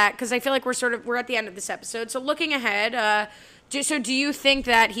jump to that because I feel like we're at the end of this episode. So looking ahead, do you think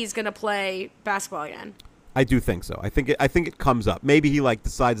that he's going to play basketball again? I do think so. I think it comes up. Maybe he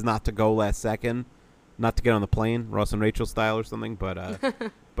decides not to go last second, not to get on the plane, Ross and Rachel style or something. But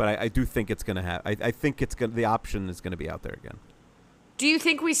I do think it's going to happen. I think the option is going to be out there again. Do you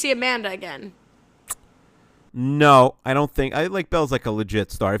think we see Amanda again? No, I don't think. Lake Bell's like a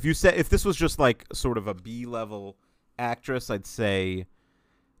legit star. If this was just like sort of a B-level actress, I'd say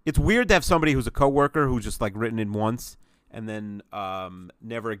it's weird to have somebody who's a coworker who's just like written in once and then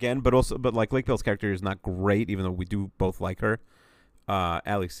never again. But like Lake Bell's character is not great, even though we do both like her.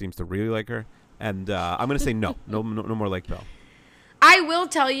 Alex seems to really like her, and I'm gonna say no more Lake Bell. I will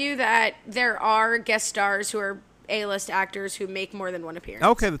tell you that there are guest stars who are A-list actors who make more than one appearance.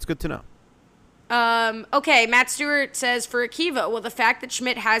 Okay, that's good to know. Okay, Matt Stewart says, for Akiva, will the fact that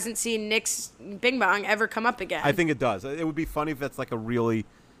Schmidt hasn't seen Nick's Bing Bong ever come up again? I think it does. It would be funny if that's like a really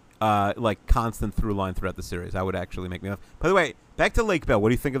constant through line throughout the series. That would actually make me laugh. By the way, back to Lake Bell. What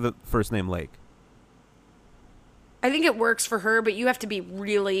do you think of the first name Lake? I think it works for her, but you have to be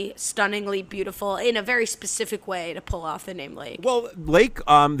really stunningly beautiful in a very specific way to pull off the name Lake. Well, Lake,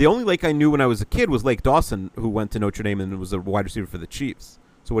 the only Lake I knew when I was a kid was Lake Dawson, who went to Notre Dame and was a wide receiver for the Chiefs.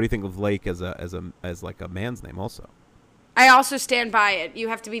 So what do you think of Lake as like a man's name also? I also stand by it. You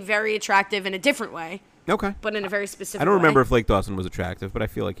have to be very attractive in a different way. Okay. But in a very specific way. I don't remember if Lake Dawson was attractive, but I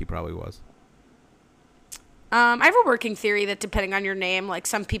feel like he probably was. I have a working theory that depending on your name, like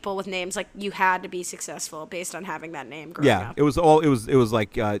some people with names, like you had to be successful based on having that name growing up. It was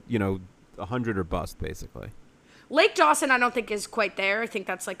like 100 or bust basically. Lake Dawson, I don't think is quite there. I think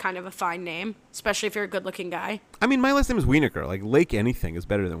that's like kind of a fine name, especially if you're a good-looking guy. I mean, my last name is Wienerker. Like Lake anything is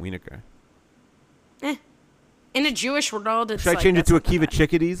better than Wienerker. In a Jewish world, it's should I change it to Akiva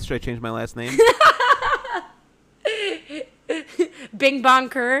Chickadees? Should I change my last name? Bing Bong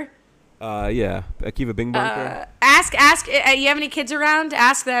Kerr. Yeah, Akiva Bing Bong Kerr. Ask. You have any kids around?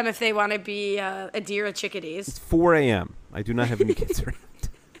 Ask them if they want to be Adira Chickadees. It's 4 a.m. I do not have any kids around.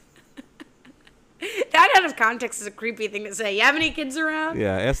 That out of context is a creepy thing to say. You have any kids around?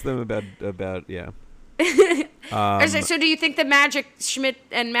 Yeah, ask them about yeah. So do you think the Schmidt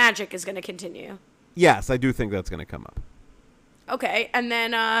and Magic is going to continue? Yes, I do think that's going to come up. Okay, and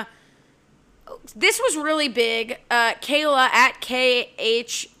then this was really big. Kayla at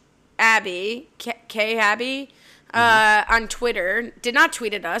KH Abby, K Abby, on Twitter did not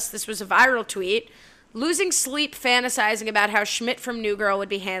tweet at us. This was a viral tweet. Losing sleep fantasizing about how Schmidt from New Girl would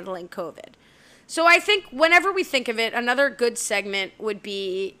be handling COVID. So I think whenever we think of it, another good segment would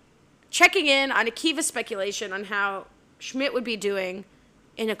be checking in on Akiva's speculation on how Schmidt would be doing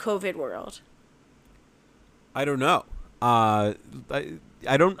in a COVID world. I don't know. I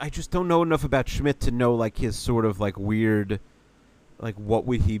just don't know enough about Schmidt to know like his sort of like weird, like what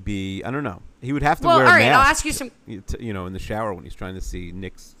would he be? I don't know. He would have to wear a mask. I'll ask you some. In the shower when he's trying to see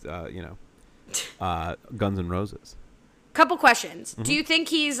Nick's, Guns N' Roses. Couple questions. Mm-hmm. Do you think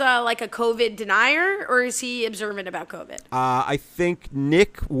he's like a COVID denier, or is he observant about COVID? I think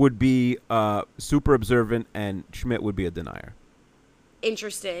Nick would be super observant, and Schmidt would be a denier.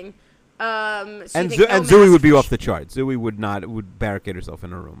 Interesting. And Zooey would be off the chart. Zooey would barricade herself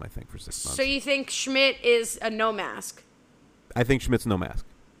in her room, I think, for 6 months. So you think Schmidt is a no mask? I think Schmidt's no mask.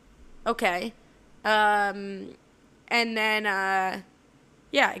 Okay. And then, I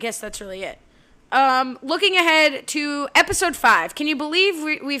guess that's really it. Looking ahead to episode 5. Can you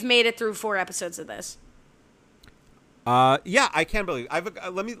believe we've made it through 4 episodes of this? Yeah, I can believe. I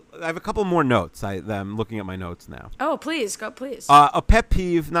have a couple more notes. I'm looking at my notes now. Oh, please go, please. A pet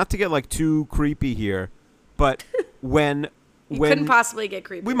peeve, not to get like too creepy here, but when couldn't possibly get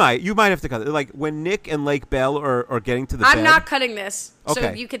creepy. You might have to cut it. Like when Nick and Lake Bell are getting to the bed. I'm not cutting this, okay.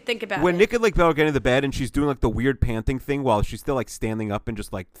 So you could think about it. When Nick and Lake Bell are getting to the bed and she's doing like the weird panting thing while she's still like standing up and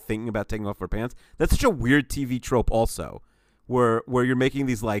just like thinking about taking off her pants. That's such a weird TV trope also, where you're making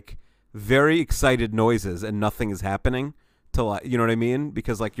these like very excited noises and nothing is happening to like, you know what I mean?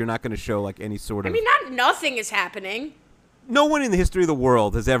 Because like you're not going to show like any sort of. I mean, not nothing is happening. No one in the history of the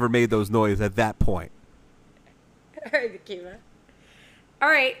world has ever made those noises at that point. All right, Akiva. All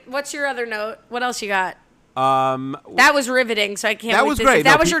right, what's your other note? What else you got? That was riveting, so I can't. That was great.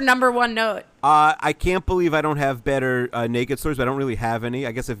 That was your number one note. I can't believe I don't have better naked stories. But I don't really have any.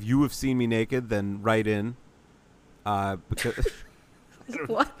 I guess if you have seen me naked, then write in. Because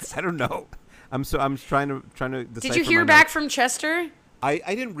what? I don't know. I'm trying to. Did you hear back from Chester? I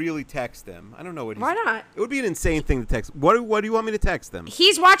didn't really text him. I don't know what he's... Why not? It would be an insane thing to text. What do you want me to text him?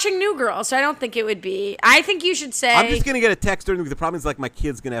 He's watching New Girl, so I don't think it would be. I think you should say... I'm just going to get a text during the week. The problem is, like, my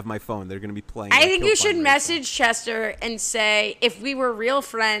kid's going to have my phone. They're going to be playing. I think you should message Chester and say, if we were real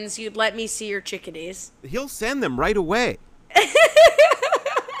friends, you'd let me see your chickadees. He'll send them right away.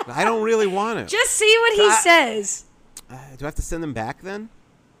 I don't really want to. Just see what he says. Do I have to send them back then?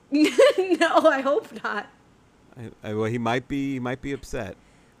 No, I hope not. Well, he might be upset.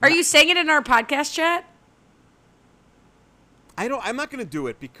 Are you saying it in our podcast chat? I'm not going to do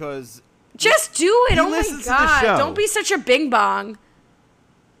it because... Just do it. He Oh my listens to the God. show. Don't be such a bing bong.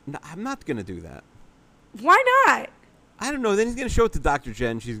 No, I'm not going to do that. Why not? I don't know. Then he's going to show it to Dr.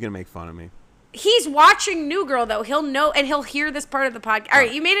 Jen. She's going to make fun of me. He's watching New Girl, though. He'll know, and he'll hear this part of the podcast. All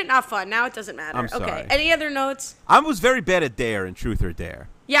right, you made it not fun. Now it doesn't matter. I'm sorry. Okay, any other notes? I was very bad at Dare and Truth or Dare.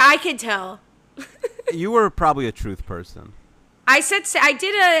 Yeah, I can tell. You were probably a truth person. I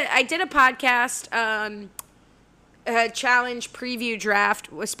did a podcast, a challenge preview draft,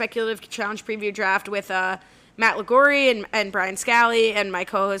 a speculative challenge preview draft with Matt Ligori and Brian Scally and my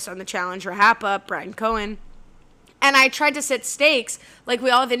co-host on the challenge, Rahapa, Brian Cohen. And I tried to set stakes, like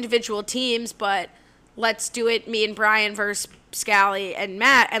we all have individual teams, but let's do it, me and Brian versus Scally and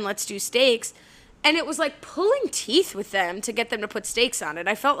Matt, and let's do stakes. And it was like pulling teeth with them to get them to put stakes on it.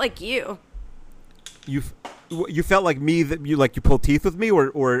 I felt like you. You felt like me, that you pulled teeth with me,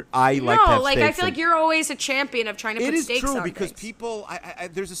 or I like to have No, like stakes I feel like you're always a champion of trying to put stakes on It is true because things. people,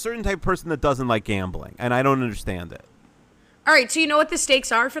 there's a certain type of person that doesn't like gambling, and I don't understand it. All right, so you know what the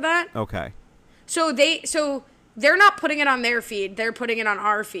stakes are for that? Okay. So they're not putting it on their feed; they're putting it on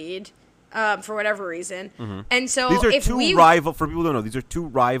our feed, for whatever reason. Mm-hmm. And so These are if two rival. For people who don't know, these are two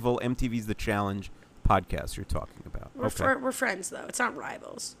rival MTV's The Challenge podcasts you're talking about. We're friends though; it's not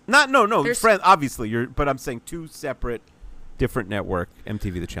rivals. No, There's- friends. Obviously, but I'm saying two separate, different network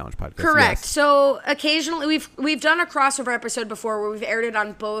MTV The Challenge podcasts. Correct. Yes. So occasionally we've done a crossover episode before where we've aired it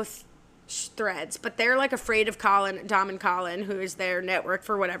on both threads, but they're like afraid of Dom and Colin, who is their network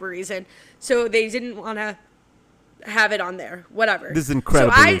for whatever reason. So they didn't want to have it on there. Whatever. This is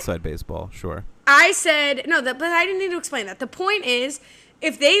incredibly inside baseball. Sure. I said no, but I didn't need to explain that. The point is,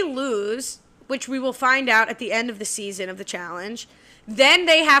 if they lose, which we will find out at the end of the season of the challenge, then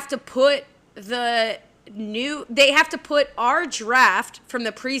they have to put our draft from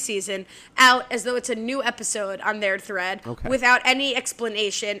the preseason out as though it's a new episode on their thread without any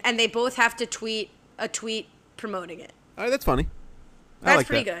explanation, and they both have to tweet a tweet promoting it. All right, that's funny. That's like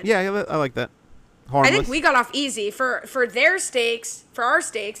pretty that. good. Yeah, I like that. Harmless. I think we got off easy for their stakes. For our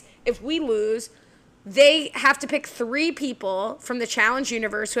stakes, if we lose, they have to pick 3 people from the challenge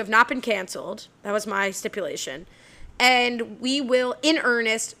universe who have not been canceled. That was my stipulation. And we will, in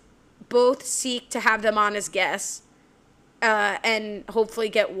earnest, both seek to have them on as guests and hopefully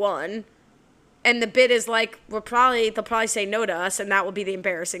get one. And the bid is like, they'll probably say no to us, and that will be the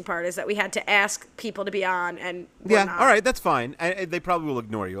embarrassing part, is that we had to ask people to be on, and we're not. All right, that's fine. They probably will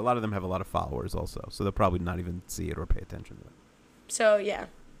ignore you. A lot of them have a lot of followers also, so they'll probably not even see it or pay attention to it. So, yeah.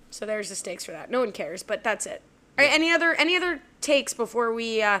 So there's the stakes for that. No one cares, but that's it. All right, any other takes before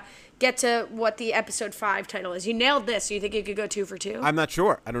we get to what the episode 5 title is? You nailed this. So you think you could go 2 for 2? I'm not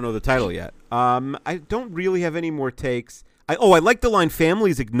sure. I don't know the title yet. I don't really have any more takes. I like the line,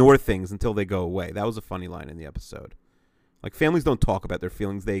 families ignore things until they go away. That was a funny line in the episode. Like, families don't talk about their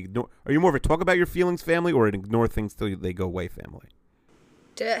feelings. They ignore. Are you more of a talk about your feelings family or an ignore things till they go away family?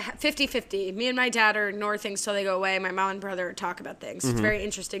 50-50. Me and my dad are ignore things till they go away. My mom and brother talk about things. It's a very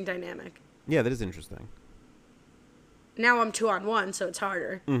interesting dynamic. Yeah, that is interesting. Now I'm 2-on-1, so it's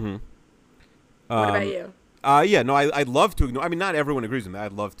harder. Mm-hmm. What about you? Yeah, no, I'd love to ignore. I mean, not everyone agrees with me.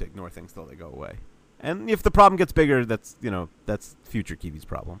 I'd love to ignore things till they go away. And if the problem gets bigger, that's future Kiwi's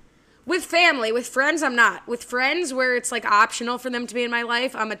problem. With family, with friends, I'm not. With friends, where it's like optional for them to be in my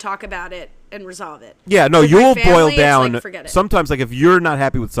life, I'm gonna talk about it and resolve it. Yeah, no, with you'll family, boil it's down. like, forget it. Sometimes, like if you're not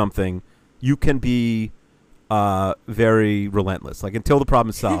happy with something, you can be very relentless. Like until the problem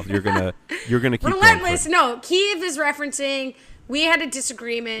is solved, you're gonna keep relentless. Going No, Kiev is referencing. We had a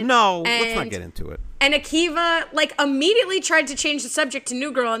disagreement. No, let's not get into it. And Akiva immediately tried to change the subject to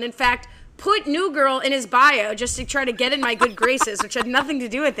New Girl, and in fact put New Girl in his bio just to try to get in my good graces, which had nothing to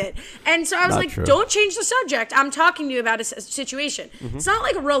do with it. And so I was like, don't change the subject. I'm talking to you about a situation. Mm-hmm. It's not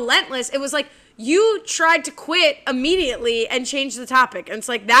like relentless. It was like you tried to quit immediately and change the topic. And it's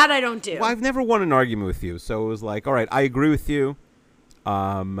like, that I don't do. Well, I've never won an argument with you. So it was like, all right, I agree with you.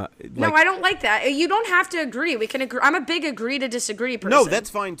 No, I don't like that. You don't have to agree. We can agree. I'm a big agree to disagree person. No, that's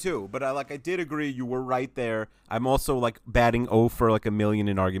fine too. But I did agree. You were right there. I'm also batting 0 for a million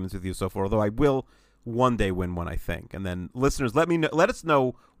in arguments with you so far. Although I will one day win one, I think. And then listeners, let us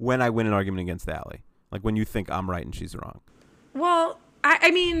know when I win an argument against Allie. Like when you think I'm right and she's wrong. Well,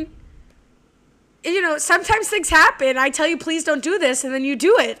 I mean, sometimes things happen. I tell you, please don't do this, and then you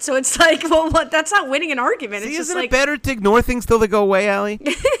do it. So it's like, well, what? That's not winning an argument. See, it's just isn't like, it better to ignore things till they go away, Allie?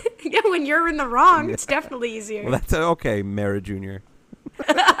 yeah, when you're in the wrong, it's definitely easier. Well, that's okay, Mara Jr.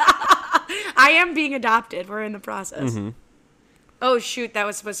 I am being adopted. We're in the process. Mm-hmm. Oh, shoot. That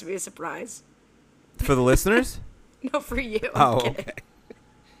was supposed to be a surprise. For the listeners? No, for you. Oh, okay.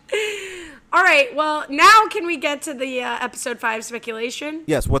 All right. Well, now can we get to the episode 5 speculation?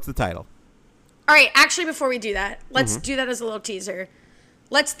 Yes. What's the title? All right. Actually, before we do that, let's do that as a little teaser.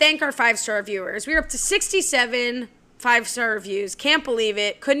 Let's thank our 5-star viewers. We're up to 67 5-star reviews. Can't believe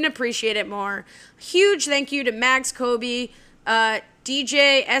it. Couldn't appreciate it more. Huge thank you to Mags Kobe,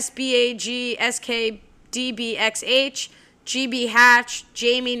 DJ SBAG SKDBXH, GB Hatch,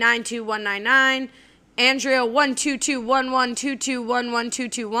 Jamie 92199, Andrea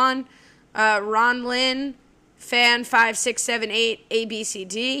 1221122112221, Ron Lynn, Fan 5678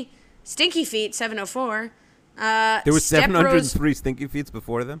 ABCD, Stinky Feet 704. There was 703 Stinky Feets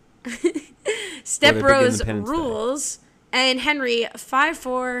before them. Step Rose Rules and Henry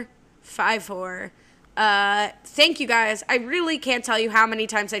 5454. Thank you guys. I really can't tell you how many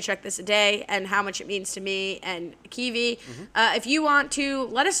times I check this a day and how much it means to me and Kiwi. If you want to,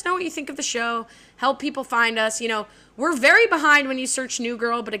 let us know what you think of the show. Help people find us. We're very behind when you search New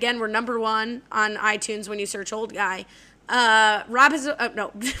Girl, but again, we're number 1 on iTunes when you search Old Guy. Rob has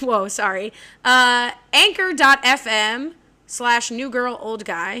anchor.fm/New Girl Old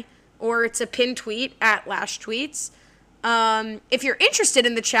Guy, or it's a pinned tweet at Lash Tweets. If you're interested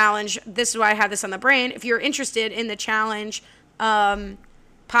in the challenge, this is why I have this on the brain. If you're interested in the challenge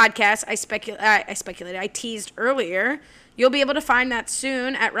podcast, I teased earlier, you'll be able to find that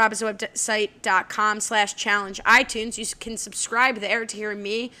soon at robbinswebsite.com/challenge iTunes. You can subscribe there to hear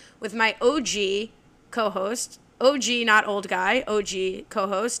me with my OG co-host, OG, not old guy, OG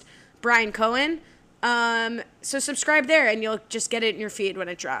co-host, Brian Cohen. So subscribe there and you'll just get it in your feed when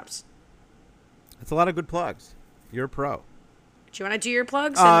it drops. That's a lot of good plugs. You're a pro. Do you want to do your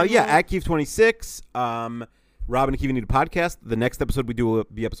plugs? Yeah, at Keeve26. Rob and Kiwi need a podcast. The next episode we do will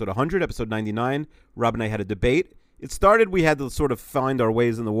be episode 100, episode 99. Rob and I had a debate. It started, we had to sort of find our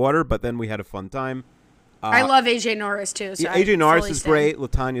ways in the water, but then we had a fun time. I love AJ Norris, too. So yeah, AJ Norris is great.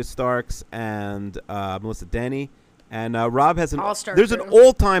 LaTanya Starks and Melissa Denny. And Rob has there's an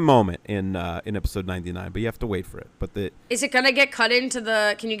all-time moment in episode 99, but you have to wait for it. But is it going to get cut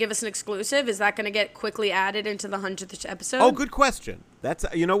into can you give us an exclusive? Is that going to get quickly added into the 100th episode? Oh, good question. That's,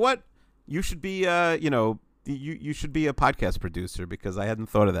 you know what? You should be, you should be a podcast producer because I hadn't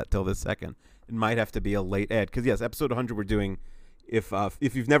thought of that till this second. It might have to be a late ad because, yes, episode 100 we're doing, if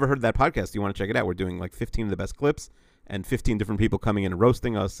you've never heard that podcast, you want to check it out. We're doing like 15 of the best clips and 15 different people coming in and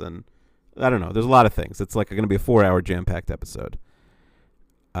roasting us and I don't know. There's a lot of things. It's like going to be a 4-hour jam-packed episode.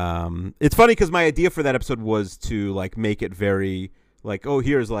 It's funny because my idea for that episode was to like make it very like, oh,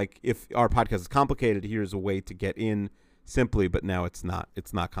 here's like if our podcast is complicated, here's a way to get in simply. But now it's not.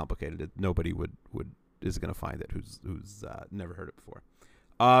 It's not complicated. Nobody is going to find it who's never heard it before.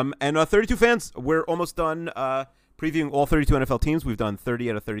 And 32 fans, we're almost done previewing all 32 NFL teams. We've done 30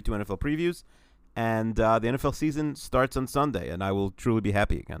 out of 32 NFL previews, and the NFL season starts on Sunday, and I will truly be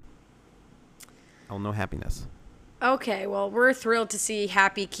happy again. I'll know happiness. Okay, well, we're thrilled to see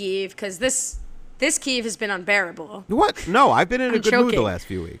happy Kiev because this Kiev has been unbearable. What? No, I've been in a good mood the last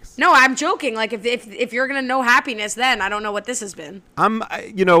few weeks. No, I'm joking. Like if you're gonna know happiness, then I don't know what this has been.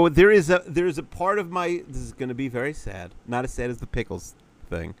 There is a part of my, this is gonna be very sad. Not as sad as the pickles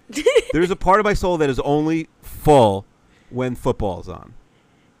thing. There's a part of my soul that is only full when football's on.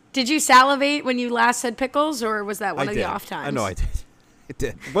 Did you salivate when you last said pickles, or was that one of the off times? I know I did. It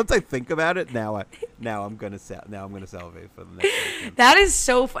did. Once I think about it, now I'm gonna salivate for the next weekend. That is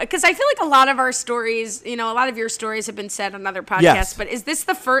so fun because I feel like a lot of our stories, a lot of your stories have been said on other podcasts. Yes. But is this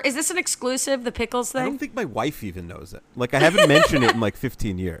is this an exclusive, the pickles thing? I don't think my wife even knows it. Like I haven't mentioned it in like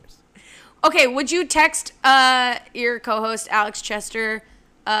 15 years. Okay, would you text your co-host Alex Chester?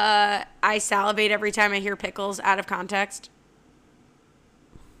 I salivate every time I hear pickles out of context.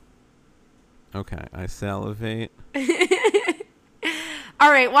 Okay, I salivate. All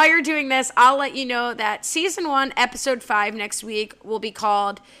right, while you're doing this, I'll let you know that Season 1, Episode 5 next week will be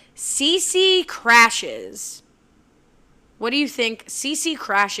called CC Crashes. What do you think CC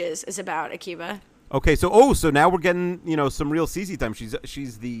Crashes is about, Akiva? Okay, so now we're getting, some real CC time.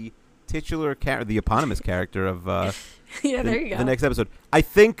 She's the titular character, the eponymous character of yeah, there you go. The next episode. I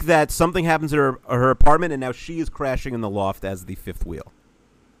think that something happens at her apartment, and now she is crashing in the loft as the fifth wheel.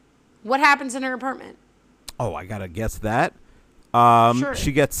 What happens in her apartment? Oh, I gotta guess that. Sure.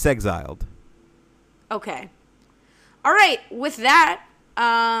 She gets exiled. Okay. All right. With that,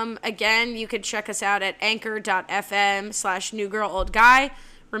 again, you could check us out at anchor.fm/newgirloldguy.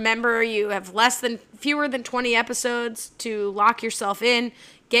 Remember, you have fewer than 20 episodes to lock yourself in.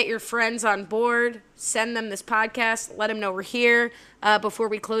 Get your friends on board. Send them this podcast. Let them know we're here before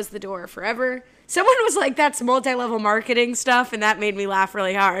we close the door forever. Someone was like, that's multi-level marketing stuff, and that made me laugh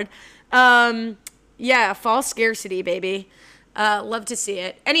really hard. Yeah, false scarcity, baby. Love to see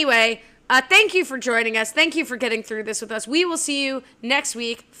it. Anyway, thank you for joining us. Thank you for getting through this with us. We will see you next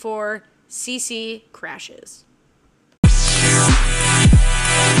week for CC Crashes.